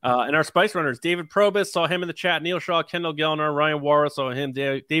 And our Spice Runners, David Probus, saw him in the chat. Neil Shaw, Kendall Gellner, Ryan Warra, saw him.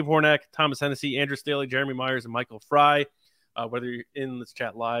 Dave Hornack, Thomas Hennessy, Andrew Staley, Jeremy Myers, and Michael Fry. Whether you're in this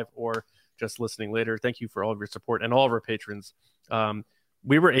chat live or just listening later, thank you for all of your support and all of our patrons.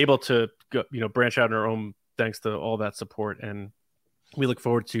 We were able to branch out on our own thanks to all that support, and we look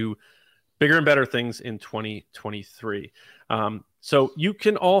forward to bigger and better things in 2023. So you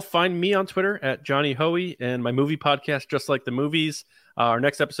can all find me on Twitter at Johnny Hoey and my movie podcast, Just Like the Movies. Our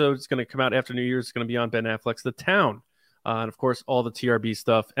next episode is going to come out after New Year's. It's going to be on Ben Affleck's The Town. And of course, all the TRB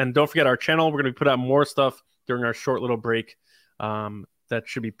stuff. And don't forget our channel. We're going to put out more stuff during our short little break. That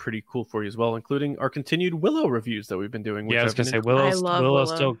should be pretty cool for you as well, including our continued Willow reviews that we've been doing. Yeah, I was going to say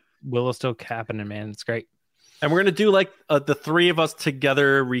Willow's still happening, man. It's great. And we're going to do like the three of us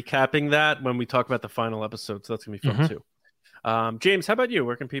together recapping that when we talk about the final episode. So that's going to be fun too. James, how about you?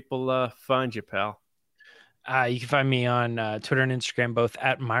 Where can people find you, pal? You can find me on Twitter and Instagram, both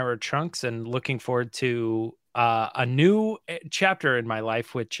at Myra Trunks, and looking forward to a new chapter in my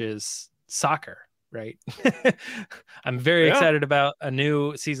life, which is soccer. right? I'm very excited about a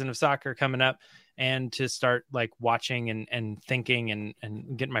new season of soccer coming up, and to start like watching and thinking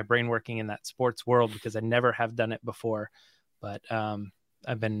and getting my brain working in that sports world, because I never have done it before. But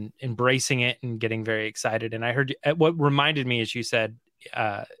I've been embracing it and getting very excited. And I heard what reminded me is you said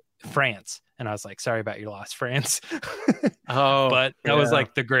France, and I was like, sorry about your loss, France. But that was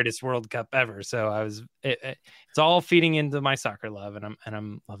like the greatest World Cup ever. So I was it's all feeding into my soccer love, and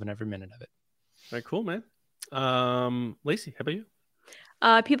I'm loving every minute of it. Very cool, man. Lacey, how about you?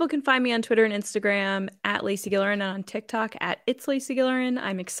 People can find me on Twitter and Instagram at Lacey Gillerin, and on TikTok at It's Lacey Gillerin.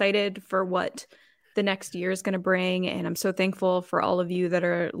 I'm excited for what the next year is going to bring, and I'm so thankful for all of you that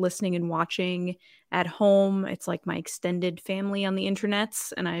are listening and watching at home. It's like my extended family on the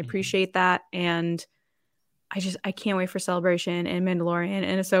internets, and I appreciate that. And I can't wait for Celebration and Mandalorian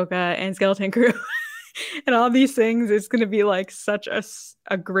and Ahsoka and Skeleton Crew and all these things. It's going to be like such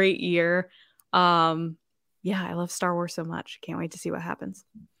a great year. Yeah, I love Star Wars so much. Can't wait to see what happens.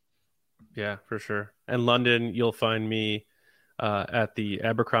 Yeah, for sure. And London, you'll find me at the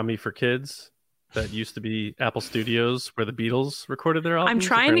Abercrombie for Kids that used to be Apple Studios, where the Beatles recorded their albums. I'm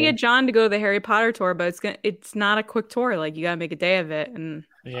trying to get John to go to the Harry Potter tour, but it's not a quick tour. Like, you got to make a day of it. And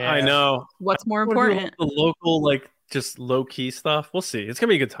yeah, I know. What's more important? The local, like, just low key stuff. We'll see. It's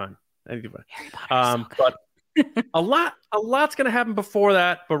gonna be a good time. Anyway, Harry Potter's so but a lot's gonna happen before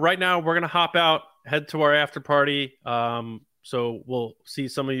that. But right now, we're gonna hop out, head to our after party. So we'll see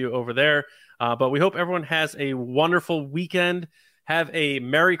some of you over there. But we hope everyone has a wonderful weekend. Have a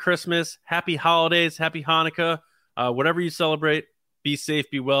Merry Christmas, Happy Holidays, Happy Hanukkah, whatever you celebrate. Be safe,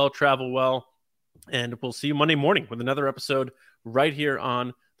 be well, travel well, and we'll see you Monday morning with another episode right here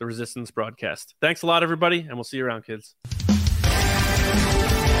on the Resistance Broadcast. Thanks a lot, everybody, and we'll see you around, kids.